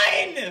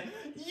on!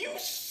 You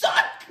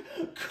suck!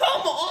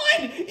 Come on!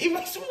 It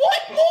was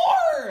one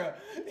more!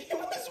 It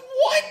was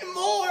one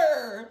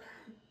more!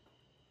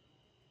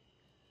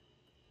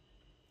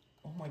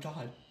 Oh my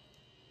god.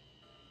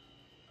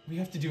 We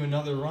have to do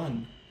another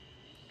run.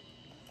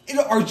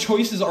 Our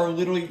choices are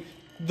literally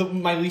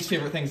my least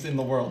favorite things in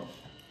the world.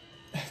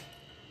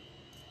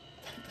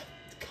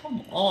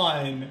 Come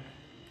on.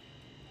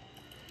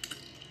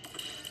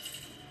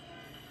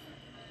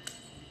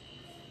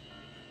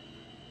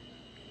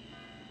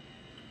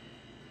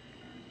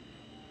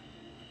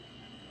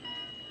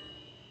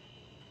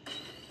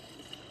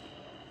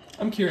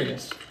 I'm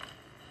curious.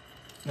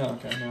 No,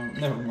 okay, no,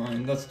 never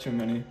mind. That's too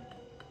many.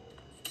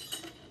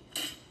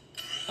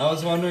 I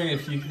was wondering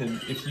if you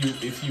could,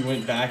 if you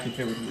went back, if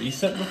it would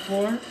reset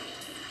before.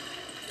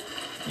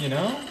 You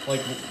know,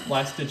 like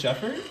last ditch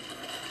effort.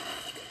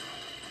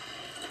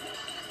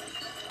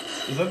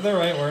 Is that the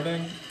right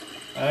wording?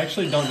 I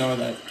actually don't know what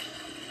that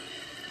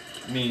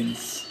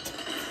means.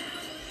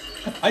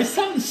 I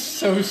sound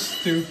so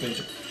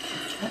stupid.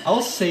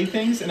 I'll say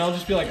things and I'll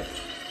just be like,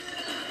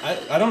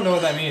 I don't know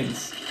what that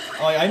means.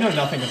 Like, I know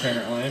nothing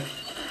apparently.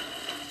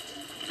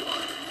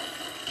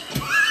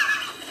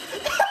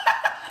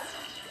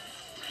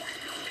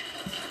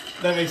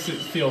 That makes it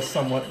feel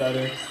somewhat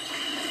better.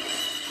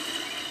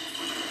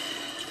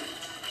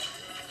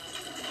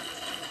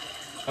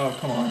 Oh,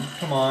 come on,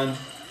 come on.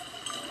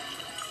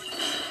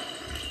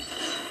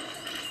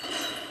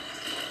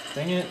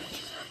 Dang it.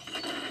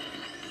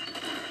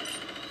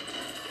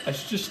 I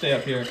should just stay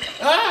up here.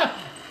 Ah!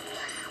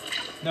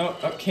 No,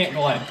 oh, can't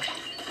glide.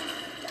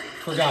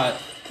 Forgot.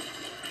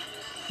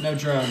 No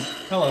drone.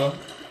 Hello.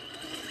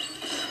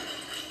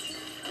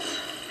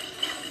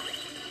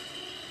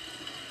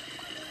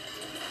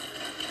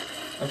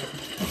 Okay.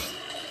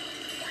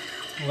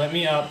 Let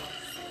me up.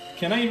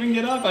 Can I even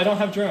get up? I don't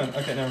have drone.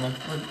 Okay, never mind.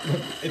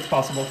 It's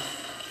possible.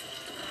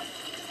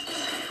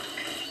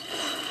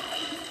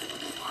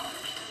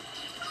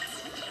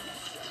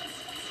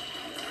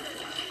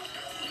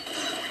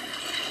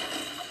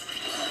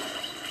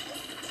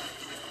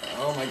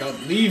 Oh my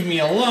god, leave me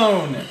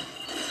alone!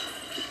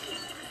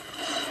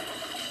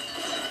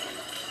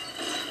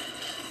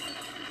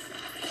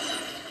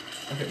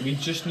 Okay, we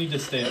just need to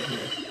stay up here.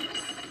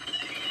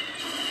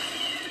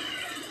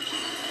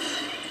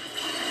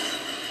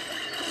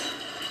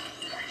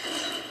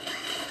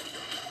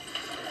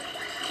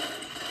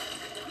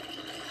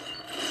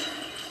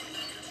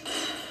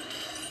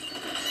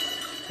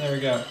 There we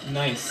go.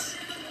 Nice.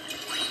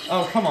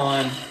 Oh, come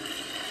on.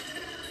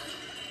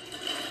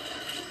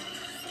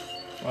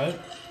 What?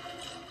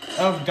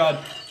 Oh, God.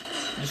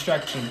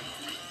 Distraction.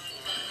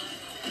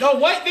 No,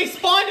 what? They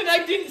spawned and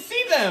I didn't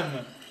see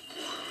them!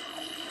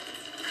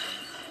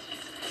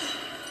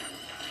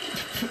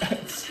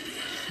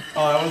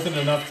 Oh, that wasn't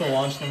enough to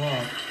launch them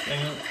off.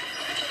 Dang it.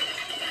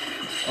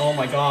 Oh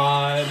my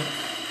god.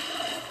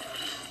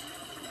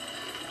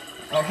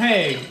 Oh,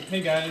 hey.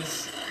 Hey,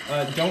 guys.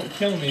 Don't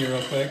kill me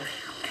real quick.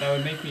 That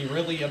would make me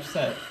really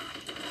upset.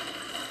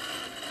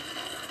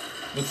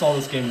 That's all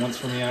this game wants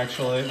from me,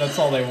 actually. That's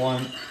all they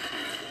want.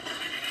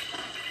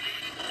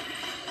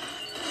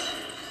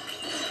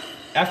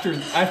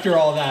 After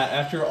all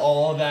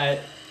that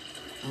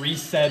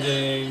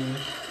resetting,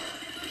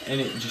 and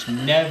it just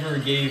never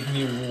gave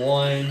me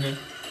one.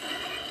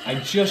 I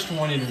just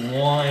wanted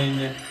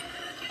one.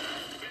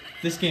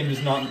 This game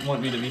does not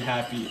want me to be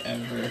happy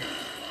ever.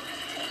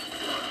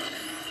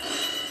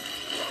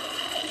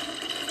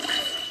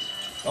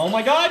 Oh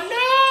my god,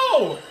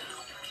 no!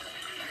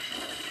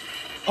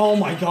 Oh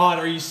my god,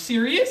 are you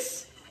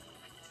serious?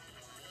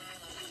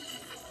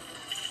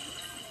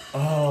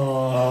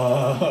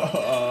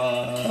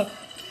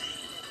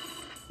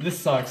 This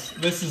sucks.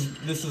 This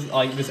is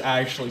like, this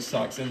actually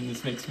sucks, and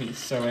this makes me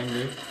so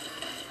angry.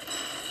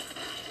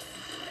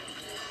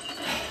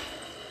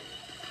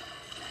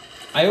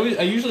 I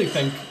usually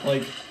think,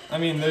 like, I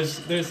mean,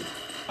 there's,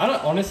 I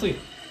don't, honestly,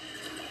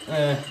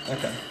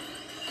 okay.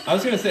 I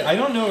was gonna say, I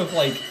don't know if,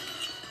 like,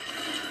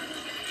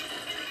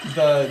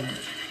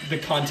 the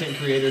content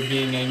creator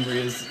being angry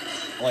is,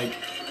 like,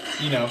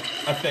 you know,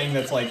 a thing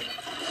that's, like,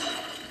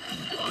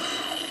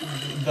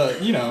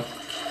 you know,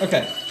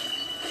 okay.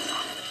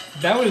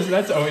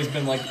 That's always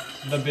been, like,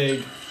 the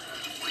big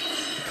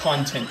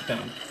content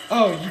thing.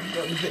 Oh,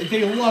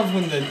 they love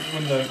when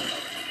the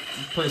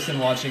person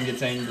watching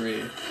gets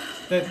angry.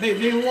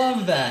 They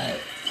love that.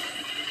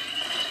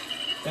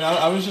 And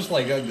I was just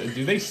like,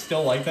 do they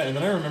still like that? And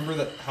then I remember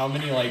that how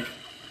many, like,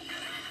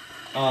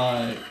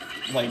 how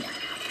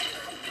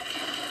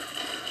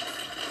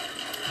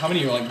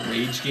many, like,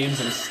 rage games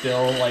are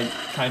still, like,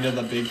 kind of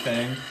the big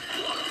thing.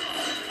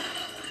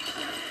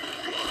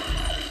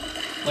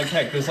 Like,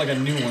 heck, there's, like, a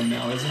new one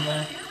now, isn't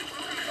there?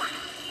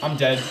 I'm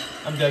dead.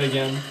 I'm dead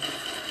again.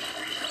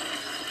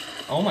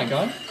 Oh my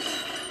god.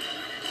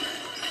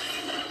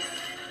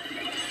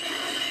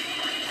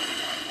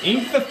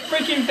 Ink the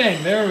freaking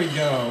thing! There we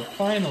go.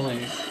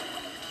 Finally.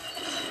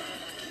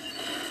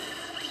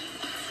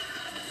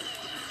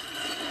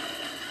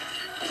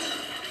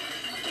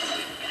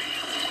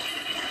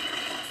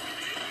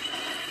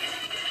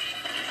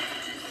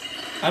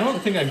 I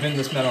don't think I've been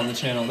this mad on the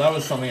channel. That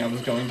was something I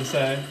was going to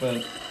say,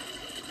 but...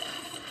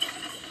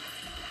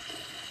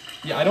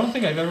 yeah, I don't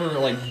think I've ever,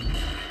 like,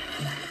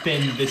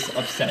 been this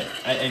upset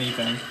at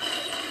anything.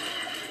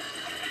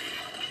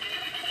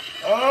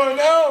 Oh,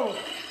 no!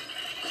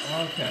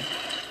 Okay.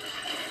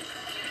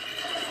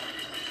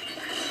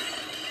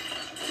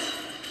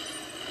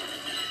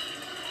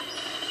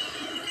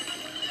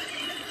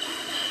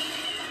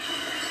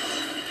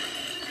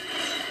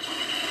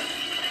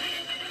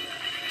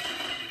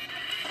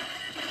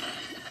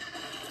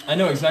 I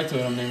know exactly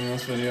what I'm naming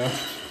this video.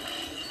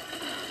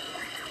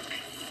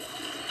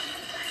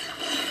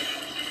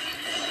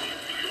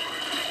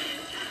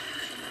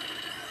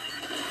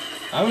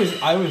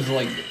 I was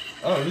like,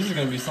 oh, this is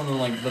gonna be something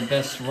like the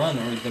best run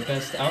or the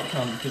best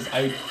outcome, because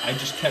I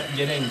just kept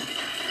getting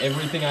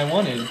everything I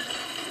wanted,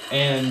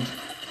 and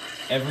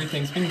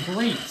everything's been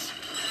great.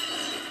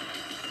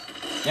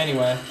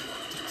 Anyway,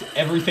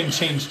 everything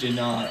changed in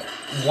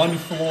one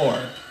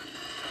floor.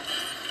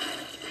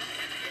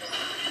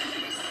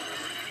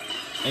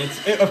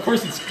 And of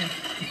course it's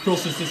Cruel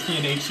Statisticity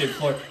and H-shaped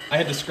floor. I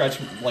had to scratch,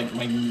 like,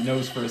 my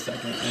nose for a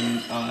second,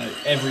 and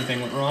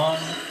everything went wrong.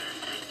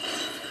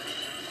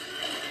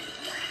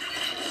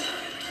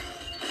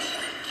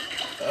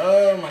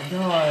 Oh my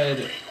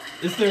god.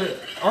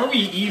 Are we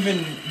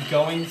even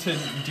going to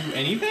do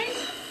anything?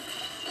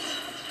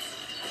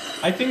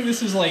 I think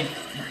this is, like,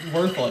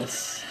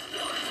 worthless.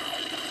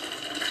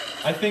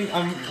 I think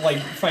I'm, like,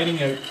 fighting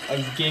a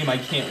game I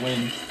can't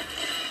win.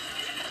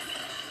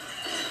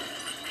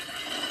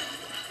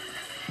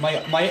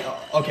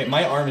 Okay,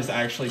 my arm is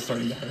actually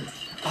starting to hurt.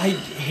 I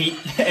hate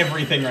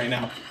everything right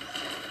now.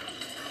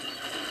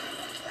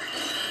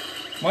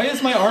 Why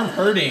is my arm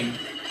hurting?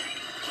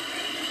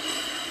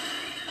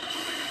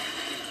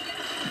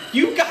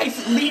 You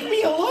guys, leave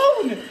me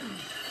alone!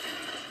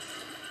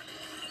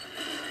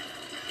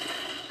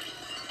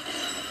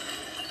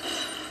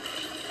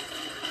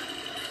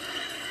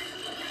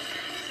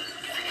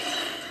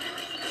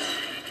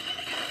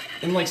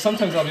 And, like,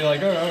 sometimes I'll be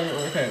like,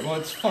 oh, okay, well,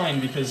 it's fine,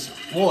 because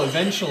we'll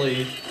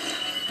eventually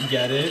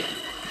get it.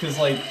 Because,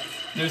 like,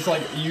 there's,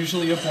 like,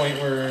 usually a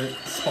point where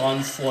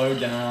spawns slow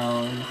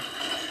down,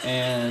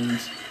 and,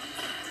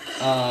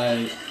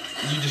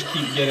 you just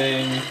keep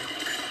getting,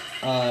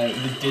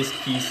 the disc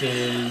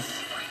pieces.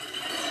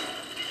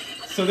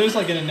 So there's,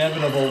 like, an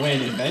inevitable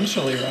win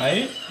eventually,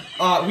 right?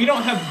 We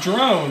don't have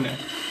drone.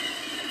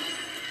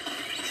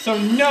 So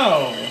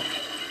no!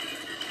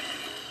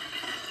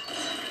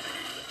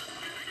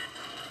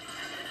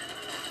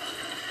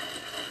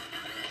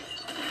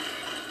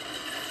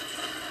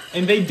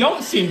 And they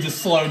don't seem to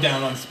slow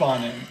down on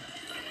spawning.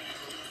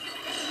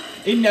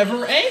 It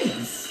never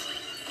ends.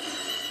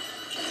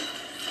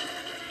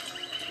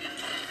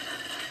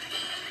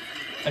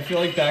 I feel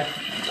like back,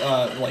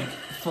 like,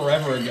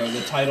 forever ago,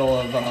 the title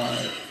of,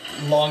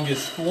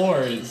 longest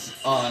floor is,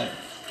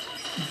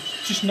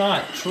 just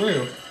not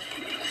true.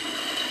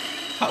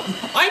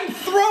 I'm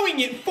throwing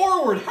it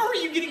forward! How are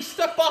you getting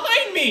stuck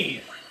behind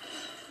me?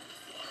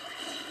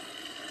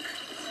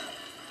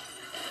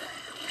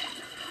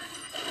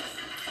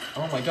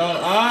 Oh my god.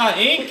 Ah,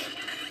 ink!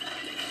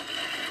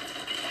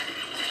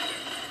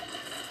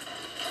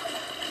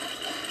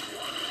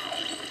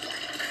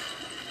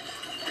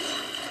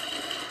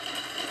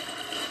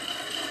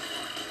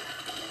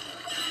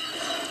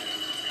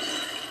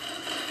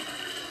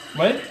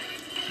 What?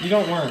 You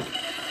don't work.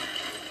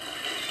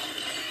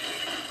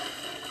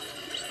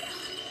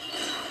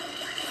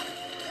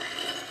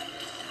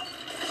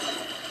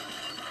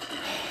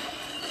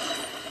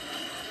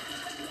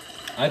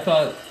 I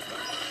thought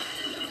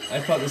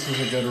this was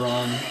a good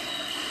run.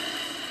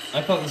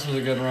 I thought this was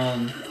a good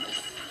run.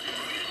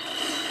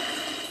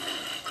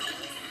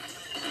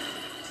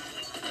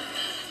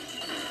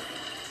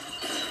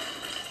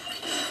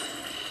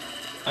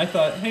 I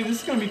thought, hey,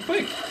 this is gonna be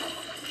quick.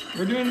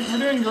 We're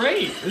doing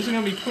great. This is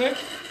gonna be quick.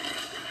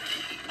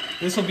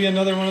 This will be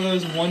another one of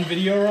those one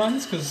video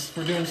runs because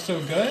we're doing so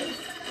good.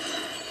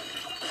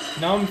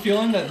 Now I'm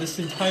feeling that this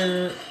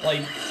entire,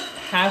 like,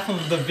 half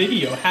of the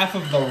video, half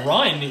of the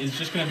run is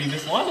just gonna be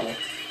this level.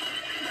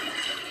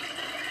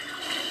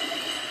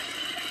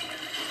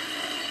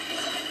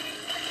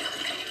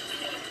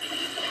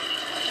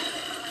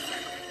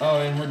 Oh,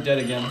 and we're dead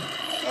again.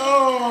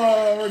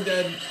 Oh, we're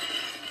dead.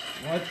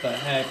 What the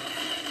heck?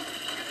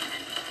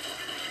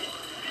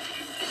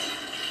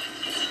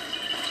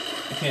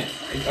 I can't.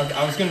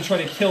 I was gonna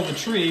try to kill the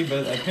tree,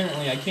 but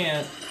apparently I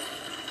can't.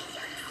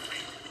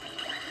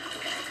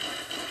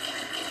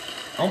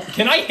 Oh,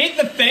 can I hit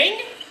the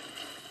thing?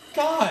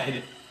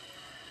 God.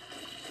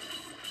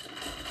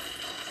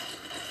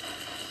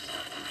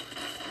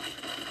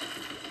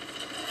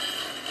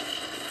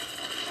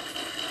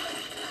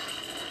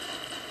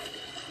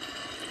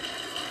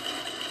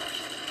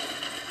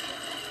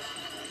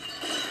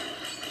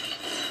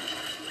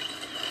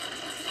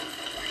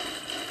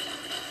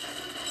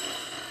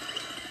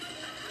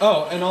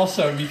 Oh, and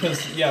also,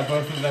 because, yeah,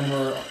 both of them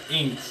were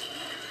inked,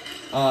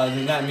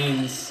 then that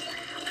means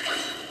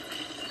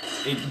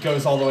it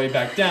goes all the way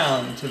back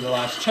down to the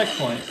last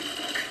checkpoint.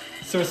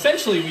 So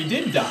essentially, we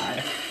did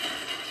die.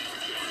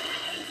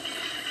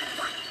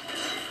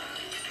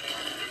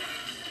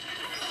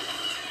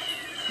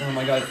 Oh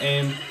my god,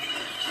 aim.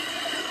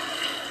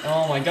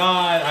 Oh my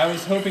god, I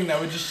was hoping that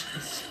would just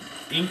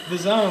ink the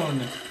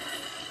zone.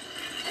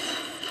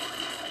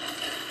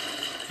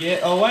 Get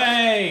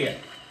away!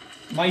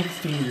 My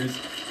fingers.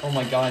 Oh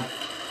my god.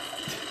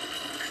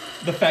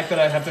 The fact that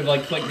I have to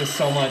like click this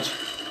so much.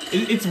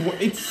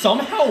 It's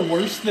somehow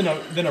worse than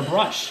a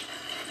brush.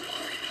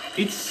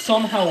 It's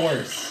somehow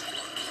worse.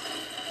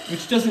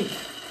 Which doesn't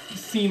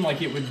seem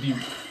like it would be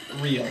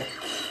real.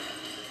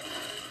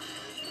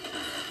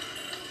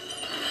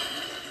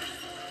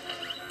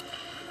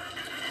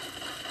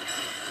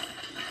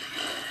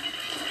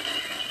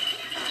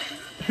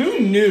 Who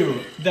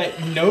knew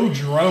that no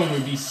drone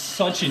would be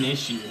such an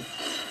issue?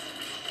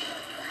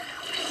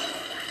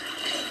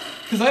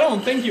 Because I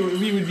don't think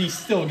we would be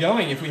still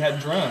going if we had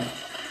drone.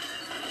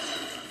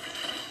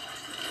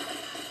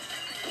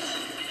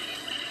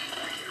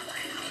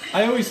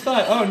 I always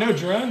thought, oh, no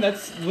drone?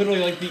 That's literally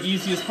like the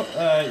easiest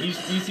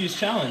easiest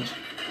challenge.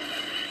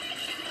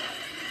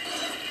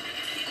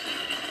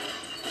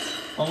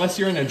 Unless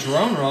you're in a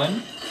drone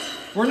run.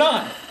 We're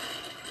not.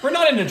 We're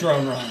not in a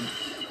drone run.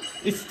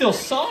 It still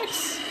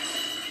sucks.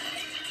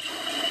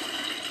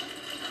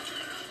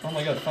 Oh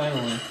my god,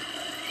 finally.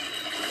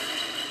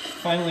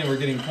 Finally, we're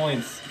getting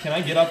points. Can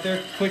I get up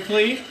there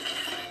quickly?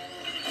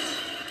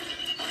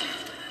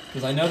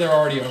 Because I know they're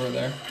already over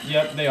there.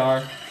 Yep, they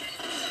are.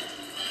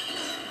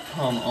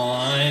 Come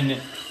on.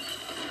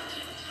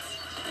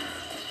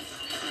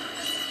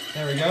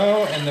 There we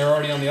go, and they're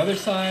already on the other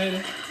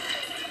side.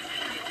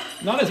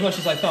 Not as much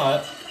as I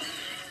thought.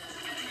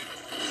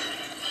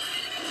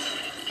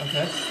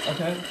 Okay,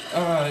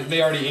 okay.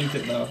 They already inked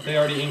it, though. They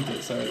already inked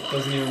it, so it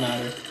doesn't even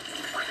matter.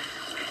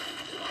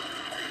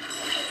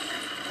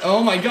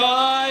 Oh my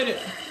god!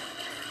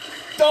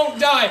 Don't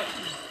die!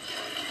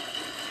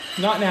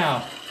 Not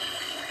now.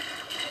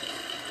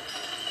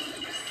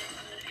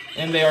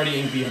 And they already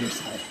inked the other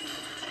side.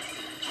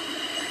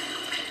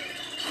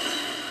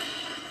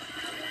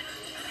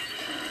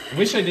 I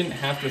wish I didn't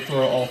have to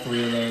throw all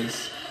three of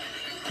those,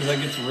 because that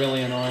gets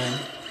really annoying.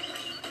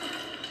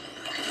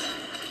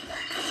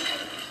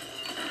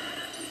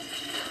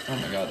 Oh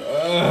my god.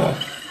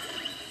 Ugh.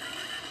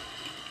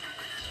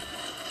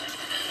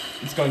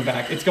 It's going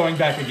back. It's going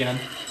back again.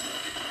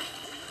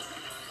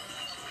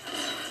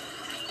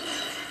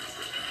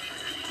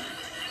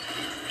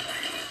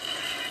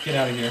 Get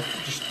out of here.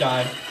 Just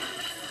die.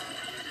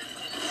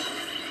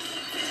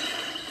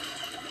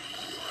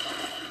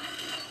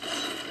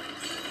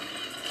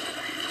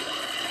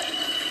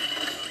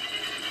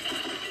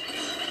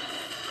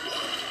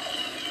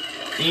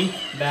 Ink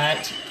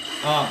that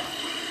up.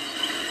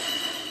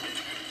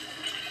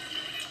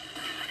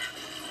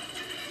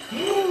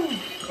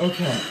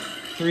 Okay.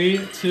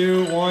 3,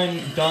 2, 1,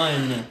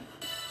 done.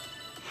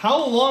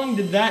 How long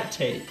did that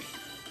take?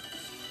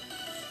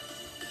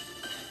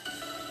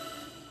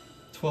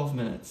 12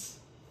 minutes.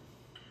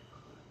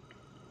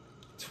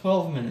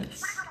 12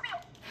 minutes.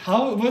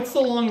 What's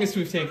the longest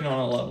we've taken on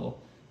a level?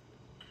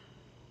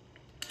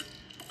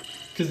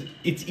 Because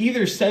it's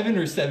either 7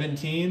 or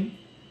 17.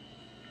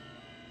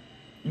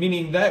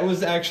 Meaning that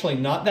was actually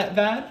not that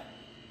bad.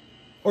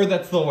 Or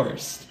that's the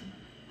worst.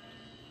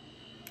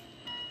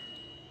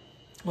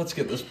 Let's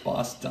get this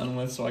boss done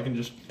with so I can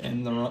just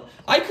end the run.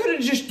 I could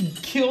have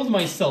just killed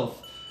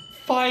myself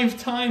 5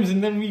 times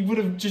and then we would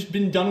have just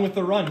been done with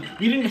the run.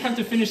 We didn't have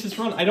to finish this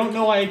run. I don't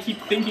know why I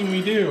keep thinking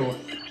we do.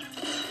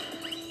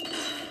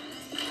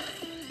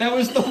 That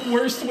was the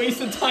worst waste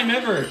of time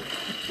ever.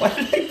 Why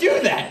did I do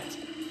that?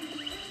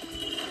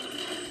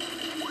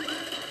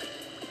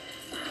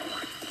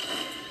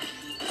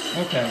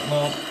 Okay,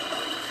 well,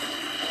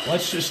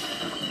 let's just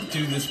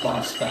do this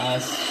boss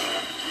fast.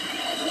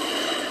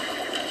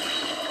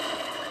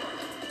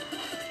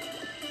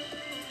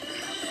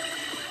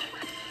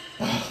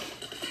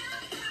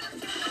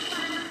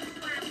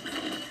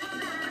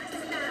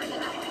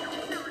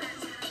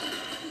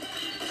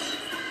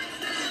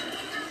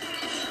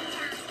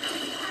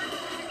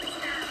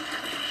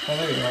 Oh,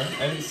 there you are.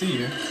 I didn't see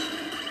you.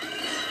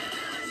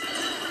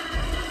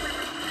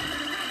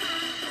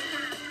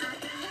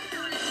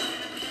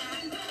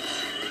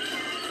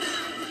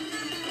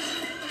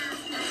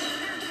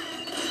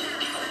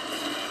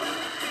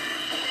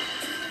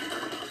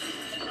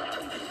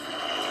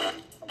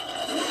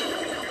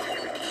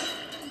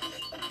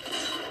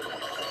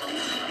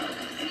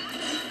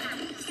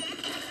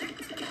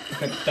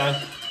 Okay,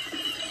 die.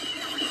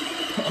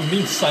 I'm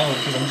being silent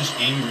because I'm just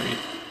angry.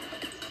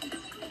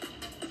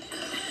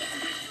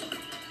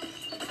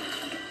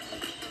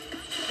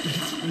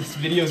 This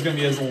video is gonna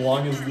be as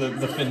long as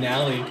the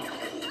finale.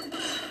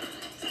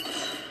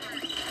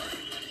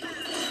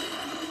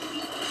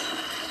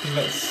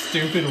 That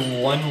stupid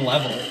one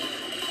level.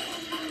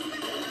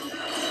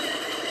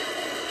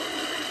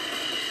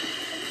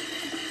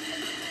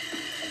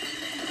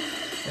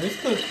 Where's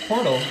the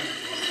portal?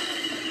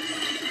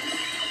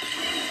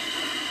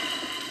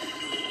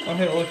 Oh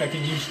hey, look, I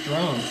can use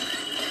drones.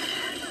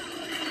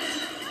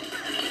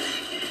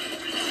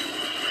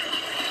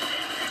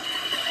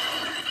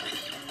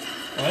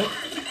 What?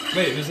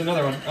 Wait, there's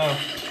another one. Oh.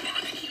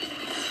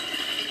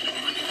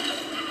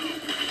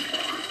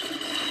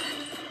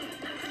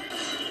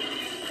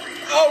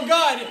 Oh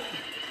god!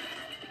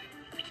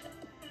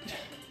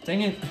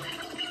 Dang it.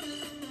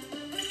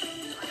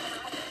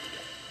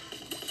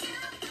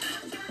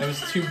 I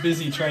was too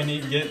busy trying to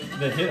get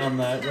the hit on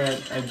that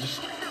I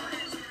just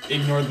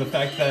ignored the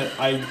fact that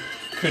I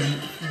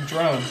couldn't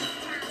drone.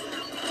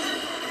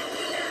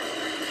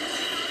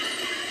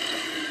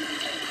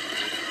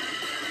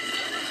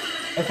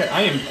 Okay,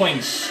 I am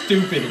playing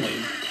stupidly.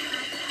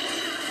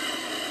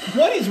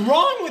 What is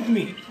wrong with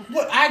me?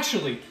 What?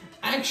 Actually,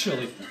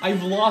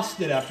 I've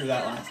lost it after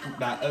that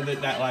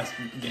last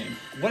game.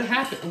 What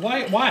happened?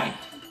 Why?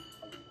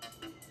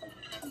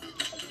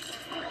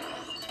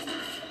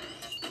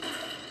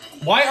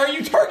 Why are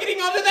you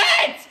targeting onto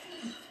that?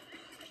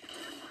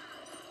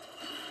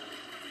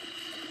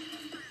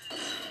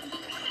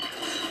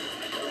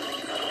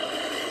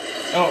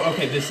 Oh,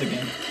 okay, this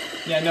again.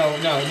 Yeah, no,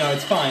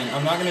 it's fine.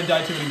 I'm not gonna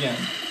die to it again.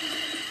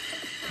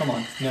 Come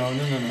on. No.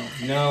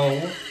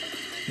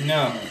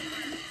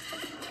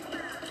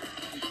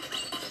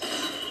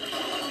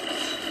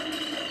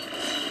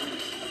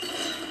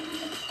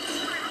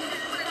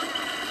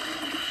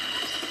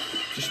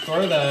 Just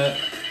throw that,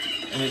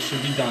 and it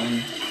should be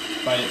done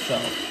by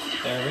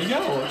itself. There we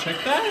go.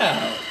 Check that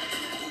out.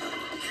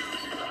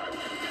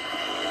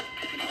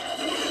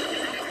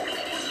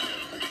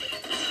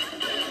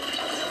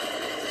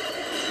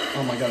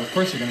 Oh my god, of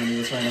course you're gonna do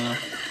this right now.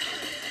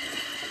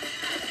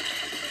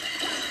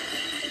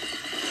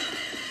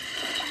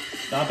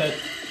 Stop it.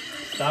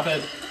 Stop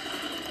it.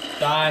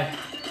 Die.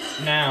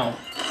 Now.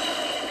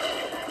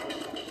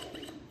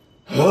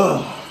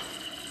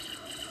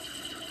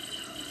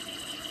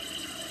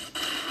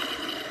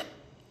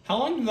 How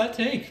long did that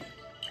take?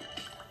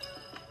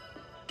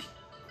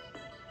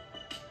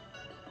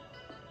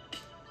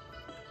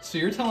 So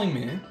you're telling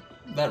me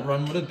that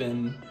run would have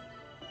been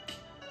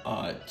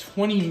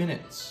 20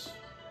 minutes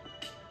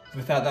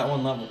without that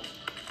one level.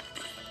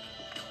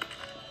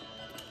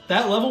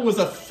 That level was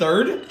a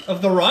third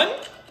of the run?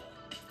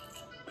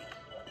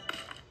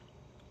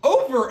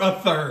 Over a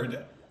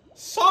third.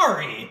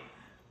 Sorry.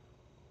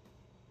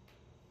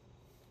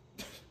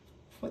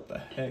 What the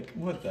heck?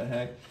 What the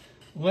heck?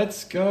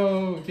 Let's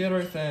go get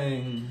our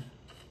thing.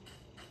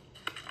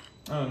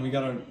 Oh, and we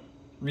gotta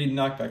read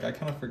knockback. I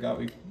kind of forgot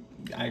we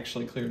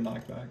actually cleared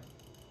knockback.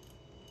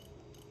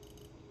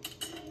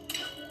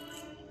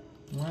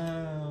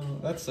 Wow,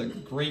 that's a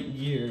great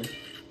year.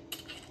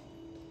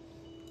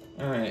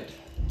 Alright.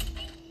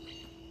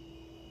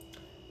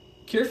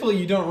 Carefully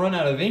you don't run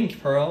out of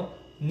ink, Pearl.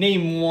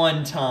 Name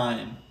one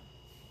time.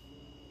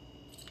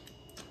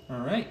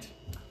 Alright.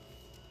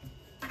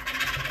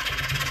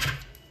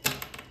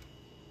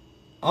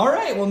 All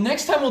right, well,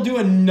 next time we'll do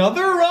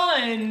another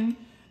run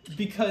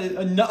because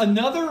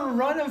another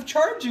run of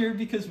charger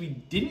because we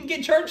didn't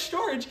get charge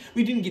storage.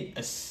 We didn't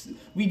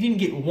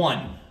get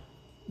one.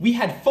 We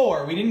had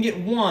 4. We didn't get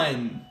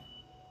 1.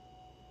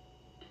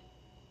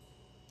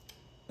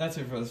 That's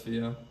it for this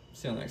video.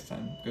 See you next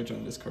time. Go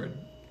join Discord.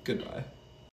 Goodbye.